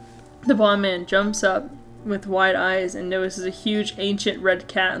 The blond man jumps up with wide eyes and notices a huge ancient red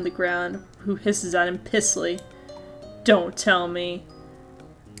cat on the ground who hisses at him pissily. Don't tell me.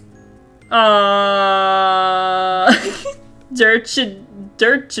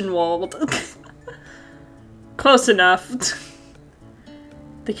 Dirchenwald. Close enough.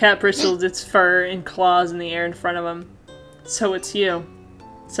 The cat bristles its fur and claws in the air in front of him. So it's you,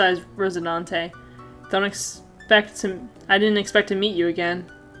 sighs Rosinante. I didn't expect to meet you again,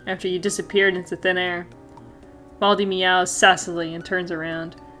 after you disappeared into thin air. Baldy meows sassily and turns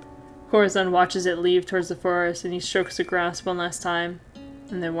around. Corazon watches it leave towards the forest, and he strokes the grass one last time,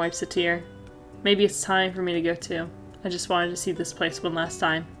 and then wipes a tear. Maybe it's time for me to go too. I just wanted to see this place one last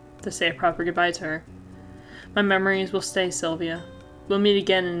time, to say a proper goodbye to her. My memories will stay, Sylvia. We'll meet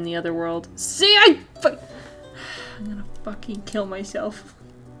again in the other world. See, I'm gonna fucking kill myself.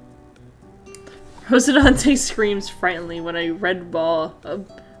 Rosinante screams frighteningly when a red ball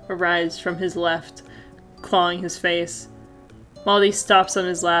arrives from his left, clawing his face. Baldy stops on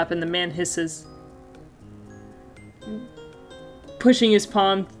his lap and the man hisses, pushing his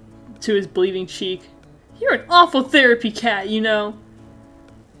palm to his bleeding cheek. You're an awful therapy cat, you know.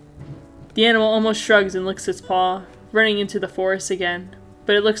 The animal almost shrugs and licks its paw, running into the forest again,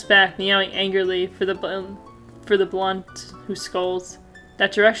 but it looks back, meowing angrily for the blunt who scolds.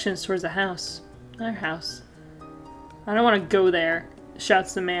 That direction is towards the house. Our house. I don't want to go there,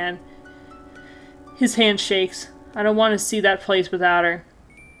 shouts the man. His hand shakes. I don't want to see that place without her.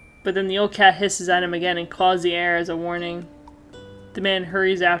 But then the old cat hisses at him again and claws the air as a warning. The man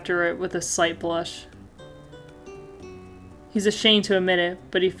hurries after it with a slight blush. He's ashamed to admit it,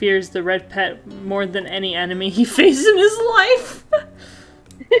 but he fears the red pet more than any enemy he faces in his life.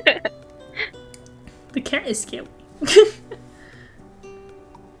 The cat is scary.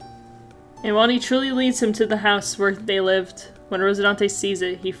 And while he truly leads him to the house where they lived, when Rosinante sees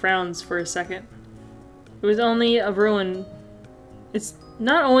it, he frowns for a second. It was only a ruin. It's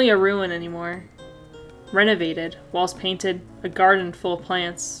not only a ruin anymore. Renovated, walls painted, a garden full of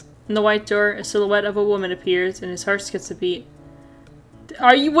plants. In the white door, a silhouette of a woman appears, and his heart skips a beat.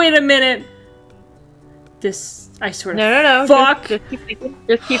 Wait a minute! This, I swear No. fuck! Just keep thinking.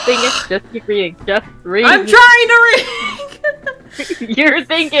 Just keep thinking. Just keep reading. Just read. I'm trying to read! You're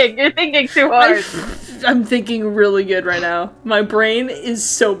thinking too hard. I'm thinking really good right now. My brain is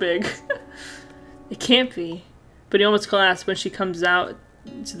so big. It can't be. But he almost collapsed when she comes out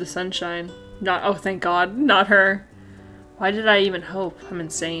to the sunshine. Oh thank God, not her. Why did I even hope? I'm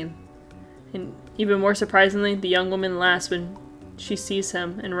insane. And even more surprisingly, the young woman laughs when she sees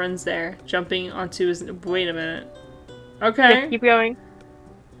him and runs there, jumping onto his— wait a minute. Okay. Just keep going.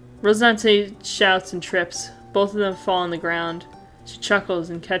 Rosinante shouts and trips. Both of them fall on the ground. She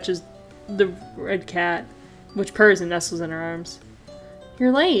chuckles and catches the red cat, which purrs and nestles in her arms.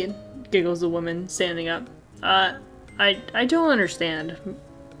 You're late, giggles the woman, standing up. I don't understand,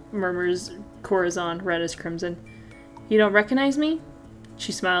 murmurs Corazon, red as crimson. You don't recognize me?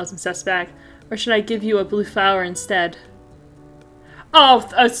 She smiles and steps back. Or should I give you a blue flower instead? Oh,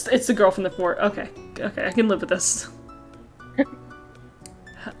 it's the girl from the fort. Okay, I can live with this.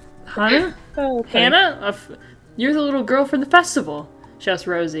 Hannah? Oh, okay. Hannah? You're the little girl from the festival, shouts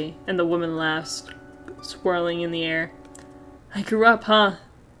Rosie, and the woman laughs, swirling in the air. I grew up, huh?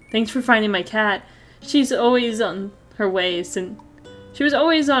 Thanks for finding my cat. She was always on her way since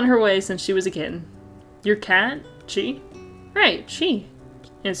she was a kitten. Your cat? She? Right, she,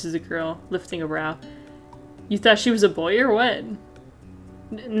 answers the girl, lifting a brow. You thought she was a boy or what?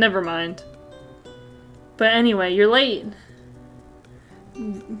 Never mind. But anyway, you're late,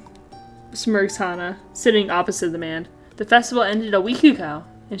 smirks Hannah, sitting opposite the man. The festival ended a week ago,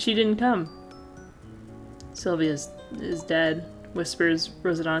 and she didn't come. Sylvia is dead, whispers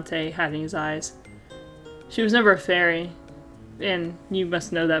Rosinante, hiding his eyes. She was never a fairy, and you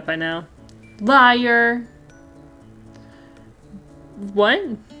must know that by now. Liar! What?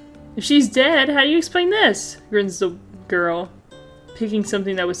 If she's dead, how do you explain this? Grins the girl, picking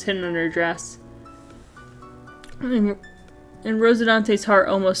something that was hidden under her dress. And Rosinante's heart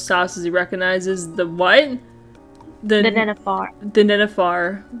almost stops as he recognizes the what? The Nenafar. The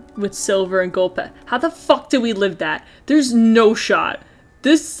Nenafar with silver and gold pet. How the fuck did we live that? There's no shot.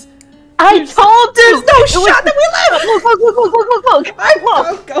 I told you! There's no shot that we live!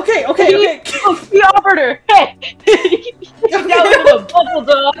 Look! Okay. Look, he offered her! Hey! That was a bubble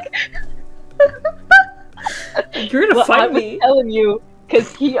dog! You're gonna fight me. I was telling you,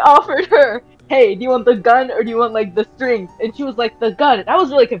 because he offered her, hey, do you want the gun or do you want, like, the strings? And she was like, the gun. And I was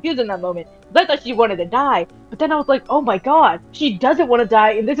really confused in that moment. I thought she wanted to die. But then I was like, oh my god, she doesn't want to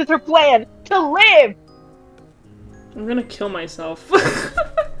die, and this is her plan, to live! I'm gonna kill myself.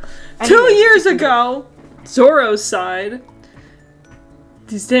 2 years ago, Zoro's side,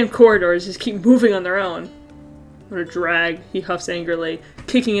 these damn corridors just keep moving on their own. What a drag, he huffs angrily,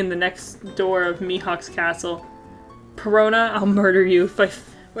 kicking in the next door of Mihawk's castle. Perona, I'll murder you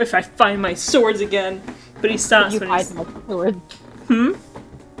if I find my swords again. But he stops when he's... my swords. Hmm?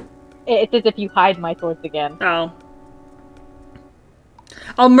 It's as if you hide my swords again. Oh.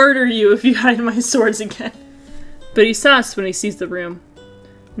 I'll murder you if you hide my swords again. But he stops when he sees the room.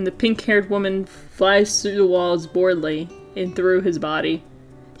 And the pink-haired woman flies through the walls boredly and through his body.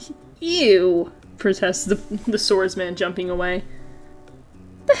 Ew, protests the swordsman, jumping away.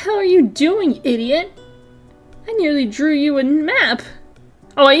 What the hell are you doing, idiot? I nearly drew you a map.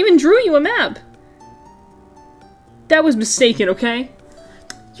 Oh, I even drew you a map. That was mistaken, okay?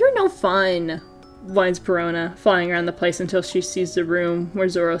 You're no fun, whines Perona, flying around the place until she sees the room where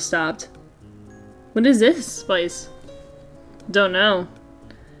Zoro stopped. What is this place? Don't know.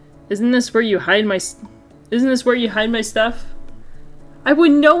 Isn't this where you hide my stuff? I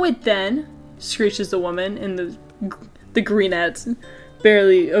would know it then, screeches the woman, and the greenette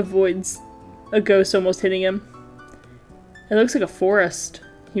barely avoids a ghost almost hitting him. It looks like a forest.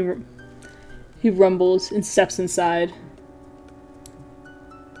 He rumbles and steps inside.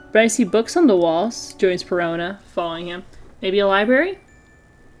 But I see books on the walls, joins Perona, following him. Maybe a library?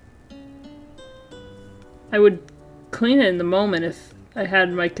 I would clean it in the moment if I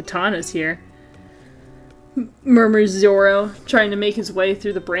had my katanas here. Murmurs Zoro, trying to make his way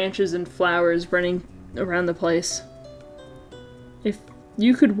through the branches and flowers running around the place. If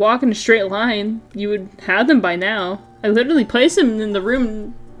you could walk in a straight line, you would have them by now. I literally placed them in the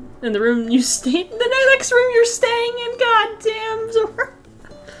room you stay, the next room you're staying in. God damn, Zoro.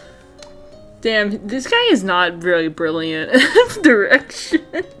 Damn, this guy is not very brilliant at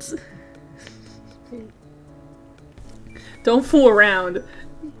directions. Don't fool around,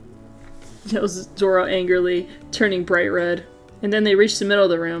 yells Zoro angrily, turning bright red. And then they reach the middle of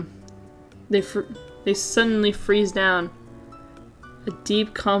the room. They suddenly freeze down. A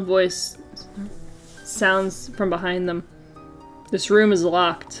deep, calm voice sounds from behind them. This room is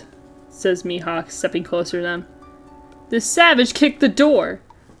locked, says Mihawk, stepping closer to them. This savage kicked the door.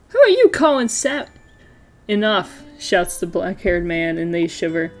 Who are you calling Enough, shouts the black-haired man, and they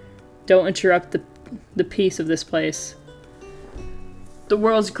shiver. Don't interrupt the peace of this place. The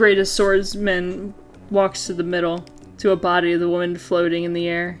world's greatest swordsman walks to the middle, to a body of the woman floating in the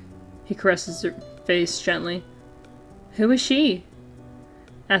air. He caresses her face gently. Who is she?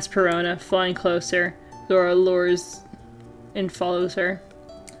 Asks Perona, flying closer. Zoro lures and follows her.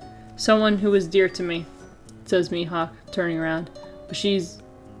 Someone who was dear to me, says Mihawk, turning around. But she's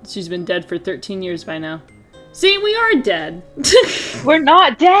been dead for 13 years by now. See, we are dead. We're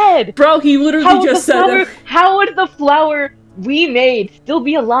not dead! Bro, he literally just said that. How would the flower we made still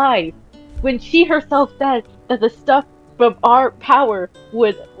be alive when she herself said that the stuff from our power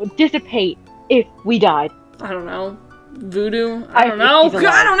would dissipate if we died? I don't know. Voodoo? I don't know.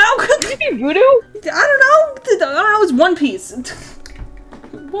 I don't know. Could it be voodoo? I don't know. It's One Piece.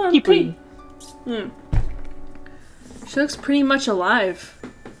 One Piece. She looks pretty much alive,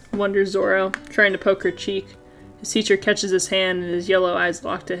 wonders Zoro, trying to poke her cheek. His teacher catches his hand and his yellow eyes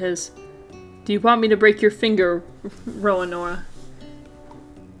lock to his. Do you want me to break your finger, Roanoa?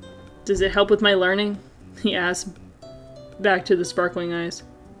 Does it help with my learning? He asks, back to the sparkling eyes.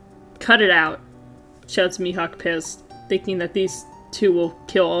 Cut it out, shouts Mihawk, pissed, thinking that these two will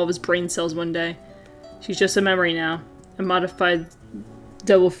kill all of his brain cells one day. She's just a memory now, a modified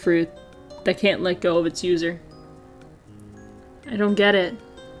devil fruit that can't let go of its user. I don't get it,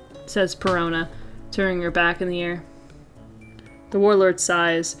 says Perona, turning her back in the air. The warlord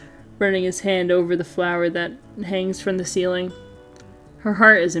sighs, running his hand over the flower that hangs from the ceiling. Her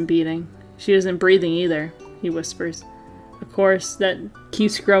heart isn't beating. She isn't breathing either, he whispers. A chorus that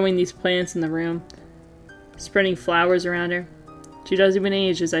keeps growing these plants in the room, spreading flowers around her. She doesn't even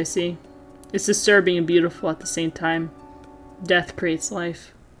age, as I see. It's disturbing and beautiful at the same time. Death creates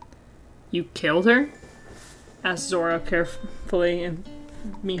life. You killed her? Asks Zoro carefully, and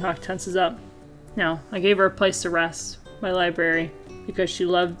Mihawk tenses up. No, I gave her a place to rest, my library, because she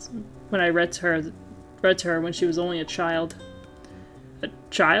loved when I read to her when she was only a child. A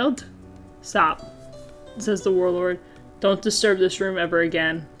child? Stop, says the warlord. Don't disturb this room ever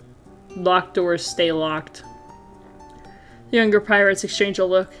again. Locked doors stay locked. The younger pirates exchange a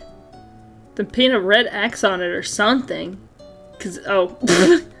look. Then paint a red X on it or something. Cause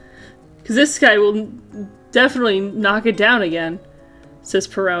this guy will definitely knock it down again, says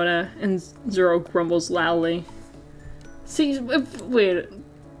Perona, and Zoro grumbles loudly. See, wait.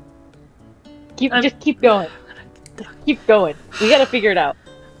 Just keep going. Keep going. We gotta figure it out.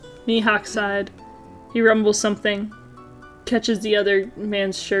 Mihawk sighed. He rumbles something, catches the other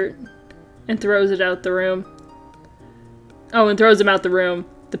man's shirt, and throws it out the room. Oh, and throws him out the room.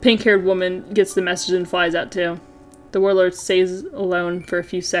 The pink-haired woman gets the message and flies out too. The warlord stays alone for a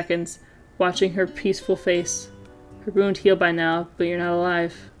few seconds, watching her peaceful face. Her wound healed by now, but you're not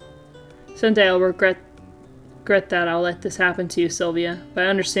alive. Someday I'll regret that I'll let this happen to you, Sylvia, but I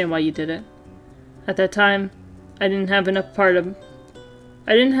understand why you did it. At that time, I didn't have enough part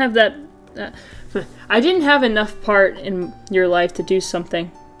in your life to do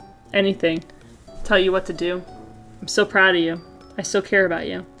something. Anything. Tell you what to do. I'm still proud of you. I still care about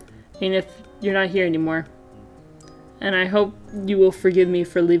you. Even if you're not here anymore. And I hope you will forgive me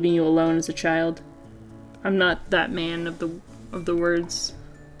for leaving you alone as a child. I'm not that man of the words.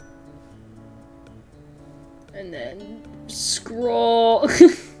 And then scroll.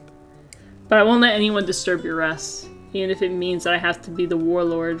 But I won't let anyone disturb your rest, even if it means that I have to be the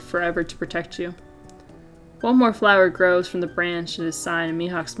warlord forever to protect you. One more flower grows from the branch at his side, and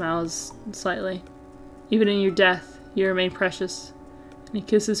Mihawk smiles slightly. Even in your death, you remain precious. And he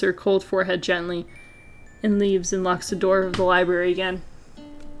kisses her cold forehead gently, and leaves and locks the door of the library again.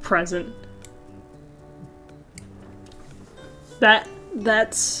 Present.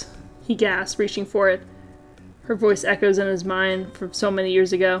 That's... He gasps, reaching for it. Her voice echoes in his mind from so many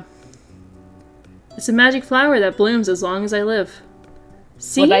years ago. It's a magic flower that blooms as long as I live.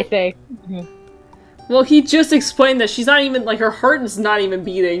 See? What'd I say? Well, he just explained that she's not even, like, her heart is not even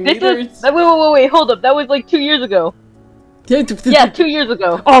beating. Wait, hold up. That was like 2 years ago. Yeah, 2 years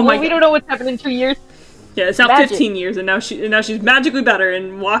ago. Oh my god. We don't know what's happened in 2 years. Yeah, it's now 15 years, and now she's magically better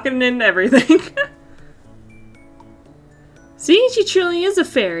and walking in everything. See, she truly is a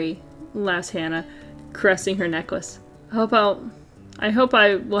fairy, laughs Hannah, caressing her necklace. I hope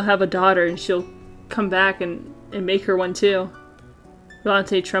I will have a daughter and she'll come back and make her one too.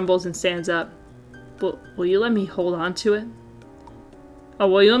 Volante trembles and stands up. Will you let me hold on to it? Oh,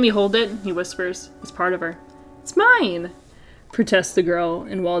 will you let me hold it? He whispers. It's part of her. It's mine! Protests the girl,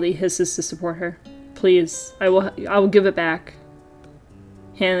 and Waldy hisses to support her. Please, I will give it back.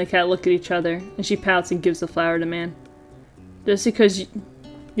 Hannah and the cat look at each other, and she pouts and gives the flower to Man. Just because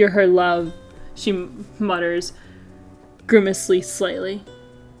you're her love, she mutters, grimacing.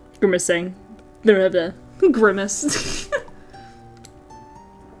 Grimace.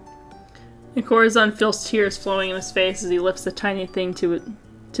 And Corazon feels tears flowing in his face as he lifts the tiny thing to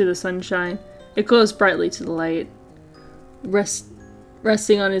the sunshine. It glows brightly to the light,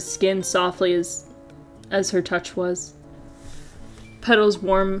 resting on his skin softly as her touch was. Petals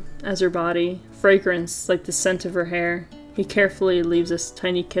warm as her body, fragrance like the scent of her hair. He carefully leaves a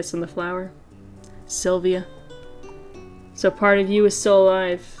tiny kiss on the flower. Sylvia. So part of you is still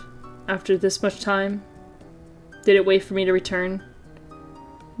alive. After this much time? Did it wait for me to return?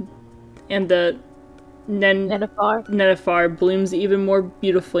 And the Nenefar blooms even more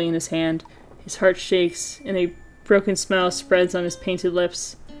beautifully in his hand. His heart shakes, and a broken smile spreads on his painted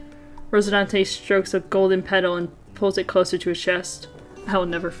lips. Rosadante strokes a golden petal and pulls it closer to his chest. I will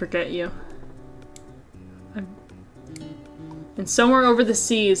never forget you. And somewhere over the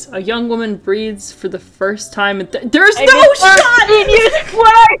seas, a young woman breathes for the first time. And there's no shot!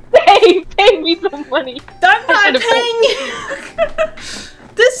 Pay me some money. I'm not paying you!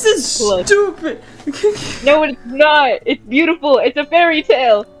 This is stupid! No, it's not! It's beautiful! It's a fairy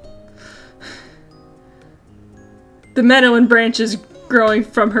tale! The meadow and branches growing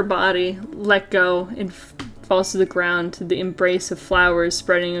from her body let go and falls to the ground to the embrace of flowers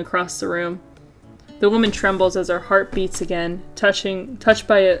spreading across the room. The woman trembles as her heart beats again, touched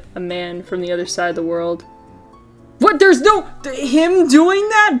by a man from the other side of the world. What? There's no... Him doing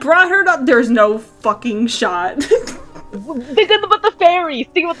that brought her up? There's no fucking shot. Think about the fairies!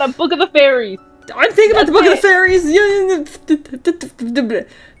 Think about the Book of the Fairies! I'm thinking about the Book of the Fairies!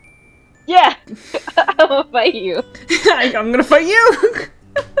 Yeah! I'm gonna fight you. I'm gonna fight you!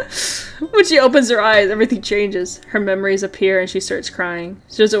 When she opens her eyes, everything changes. Her memories appear and she starts crying.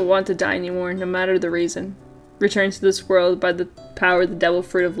 She doesn't want to die anymore, no matter the reason. Returned to this world by the power of the devil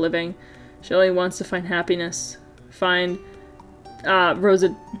fruit of living, She only wants to find happiness. Find Don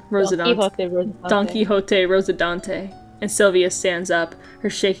Quixote Rosadante. And Sylvia stands up. Her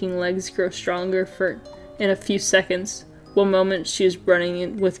shaking legs grow stronger in a few seconds. One moment she is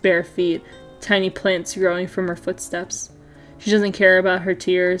running with bare feet, tiny plants growing from her footsteps. She doesn't care about her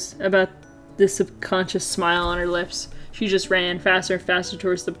tears, about the subconscious smile on her lips. She just ran faster and faster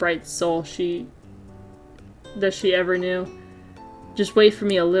towards the bright soul that she ever knew. Just wait for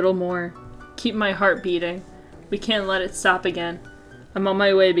me a little more. Keep my heart beating. We can't let it stop again. I'm on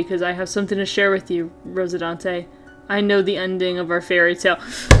my way because I have something to share with you, Rosadante. I know the ending of our fairy tale.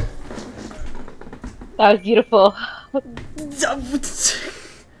 That was beautiful.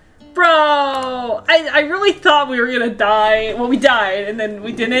 Bro! I really thought we were gonna die. Well, we died, and then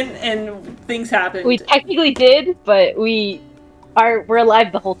we didn't, and things happened. We technically did, but we're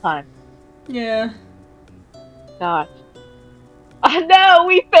alive the whole time. Yeah. Gosh. Oh no,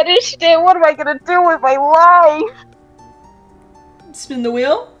 we finished it! What am I gonna do with my life? Spin the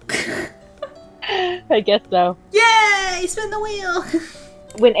wheel? I guess so. Yay! Spin the wheel!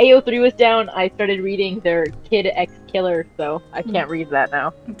 When AO3 was down, I started reading their Kid X Killer, so I can't read that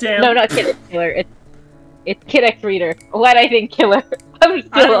now. Damn. No, not Kid X Killer. It's Kid X Reader. Why did I think Killer? I'm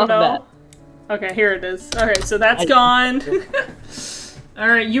still on that. Okay, here it is. Alright, so that's gone.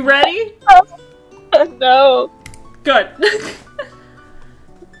 Alright, you ready? No. Good.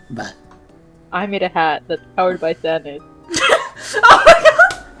 I made a hat that's powered by sadness. Oh my god!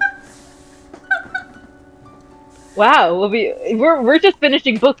 Wow, we're just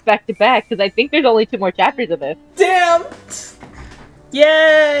finishing books back to back because I think there's only 2 more chapters of this. Damn!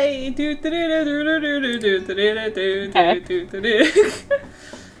 Yay!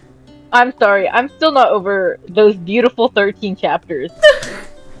 I'm sorry, I'm still not over those beautiful 13 chapters.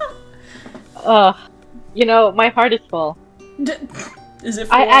 You know, my heart is full. Is it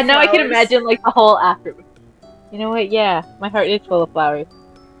full of now flowers? I can imagine like the whole after. You know what? Yeah, my heart is full of flowers.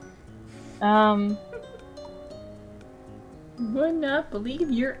 Would not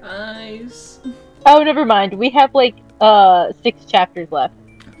believe your eyes. Oh, never mind. We have like 6 chapters left.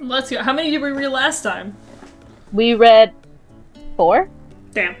 Let's go. How many did we read last time? We read 4?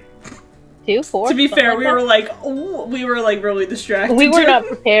 Damn. 2, 4? To be fair, we were like really distracted. We were not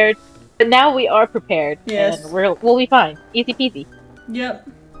prepared, but now we are prepared. Yes. And we'll be fine. Easy peasy. Yep.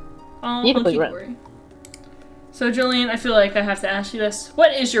 Oh, Beautifully hunky-dory. So, Joline, I feel like I have to ask you this.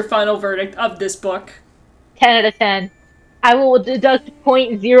 What is your final verdict of this book? 10 out of 10. I will deduct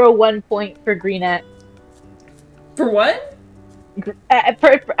 0.01 point for Greenette. For what? I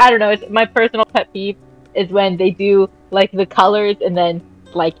don't know, it's my personal pet peeve is when they do, like, the colors and then,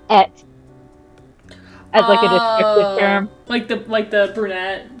 like, et as, like, a descriptive term. Like the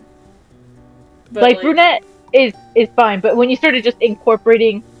brunette. But like, brunette is fine, but when you started just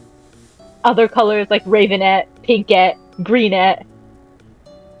incorporating other colors, like ravenette, pinkette, greenette,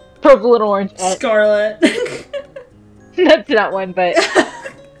 purple and orange, Scarlet. That's not one, but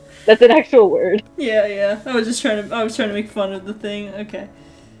that's an actual word. Yeah. I was trying to make fun of the thing. Okay.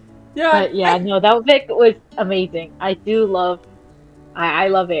 Yeah. But yeah, no, that Vic was amazing. I love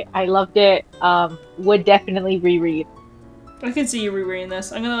it. I loved it. Would definitely reread. I can see you rereading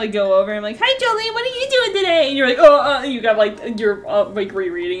this. I'm gonna like go over and I'm like, "Hi, Jolie, what are you doing today?" And you're like, "Oh, you got like you're like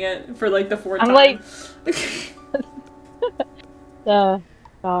rereading it for like the 4th time." I'm like,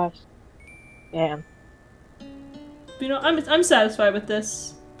 gosh, damn. You know, I'm satisfied with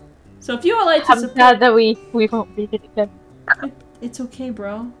this. So if you would like to I'm sad that we won't read it again. It's okay,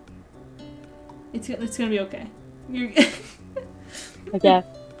 bro. It's gonna be okay. I guess.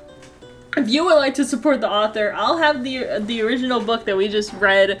 If you would like to support the author, I'll have the original book that we just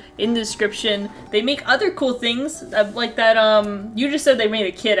read in the description. They make other cool things like that. You just said they made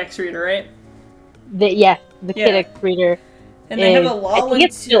a Kid X Reader, right? The Kid X Reader. And they have a law one. I think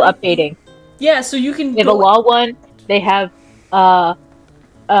it's still updating. Yeah, so you can. They have a law one. They have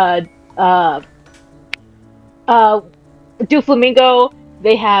Doflamingo.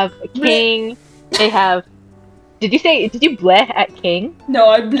 They have King. They have. Did you bleh at King? No,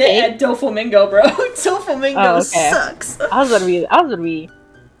 I bleh at Doflamingo, bro. Doflamingo sucks. I was gonna be.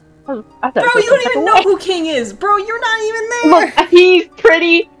 Bro, you don't even know who King is, bro. You're not even there. Look, he's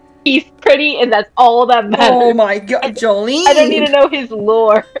pretty. He's pretty, and that's all that matters. Oh my god, Joline! I don't need to know his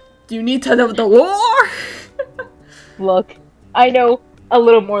lore. Do you need to know the lore? Look, I know a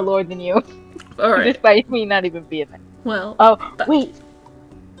little more lore than you. Alright. Despite me not even being there. Well. Oh, wait.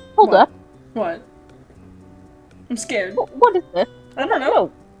 Hold up. What? I'm scared. What is this? I don't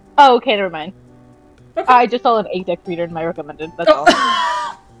know. Oh, okay, never mind. Okay. I just saw an 8-deck reader in my recommended, that's all.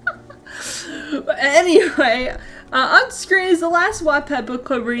 Anyway, On screen is the last Wattpad book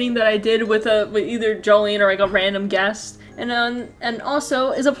club reading that I did with either Joline or like a random guest, and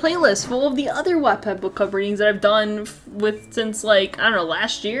also is a playlist full of the other Wattpad book club readings that I've done since like I don't know,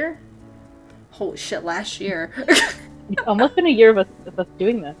 last year. Holy shit, last year. It's almost been a year of us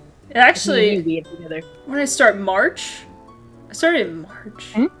doing this. Actually, We together. when I start March, I started in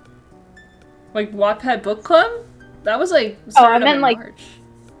March. Hmm? Like Wattpad book club, that was like I started meant in like March.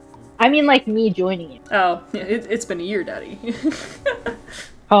 I mean like me joining it. Oh, yeah, it's been a year, Daddy.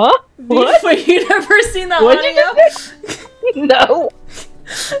 Huh? What? Wait, you never seen that What'd you audio? No.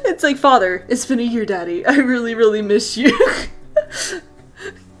 It's like, Father, it's been a year, Daddy. I really, really miss you.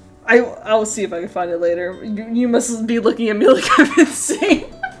 I'll see if I can find it later. You must be looking at me like I'm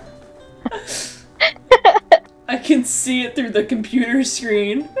insane. I can see it through the computer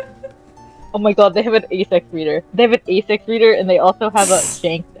screen. Oh my god, they have an Asex reader. They have an Asex reader, and they also have a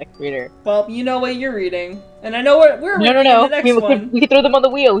Shanks reader. Well, you know what you're reading. And I know what we're reading No. the next one. We can throw them on the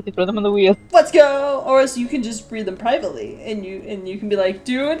wheel. We can throw them on the wheel. Let's go! Or else you can just read them privately. And you can be like,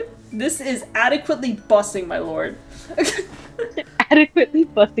 dude, this is adequately busting my lord. Adequately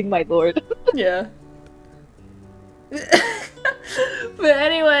busting my lord. Yeah. But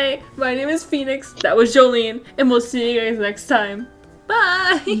anyway, my name is Phoenix, that was Joline, and we'll see you guys next time.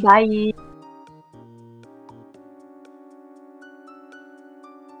 Bye! Bye.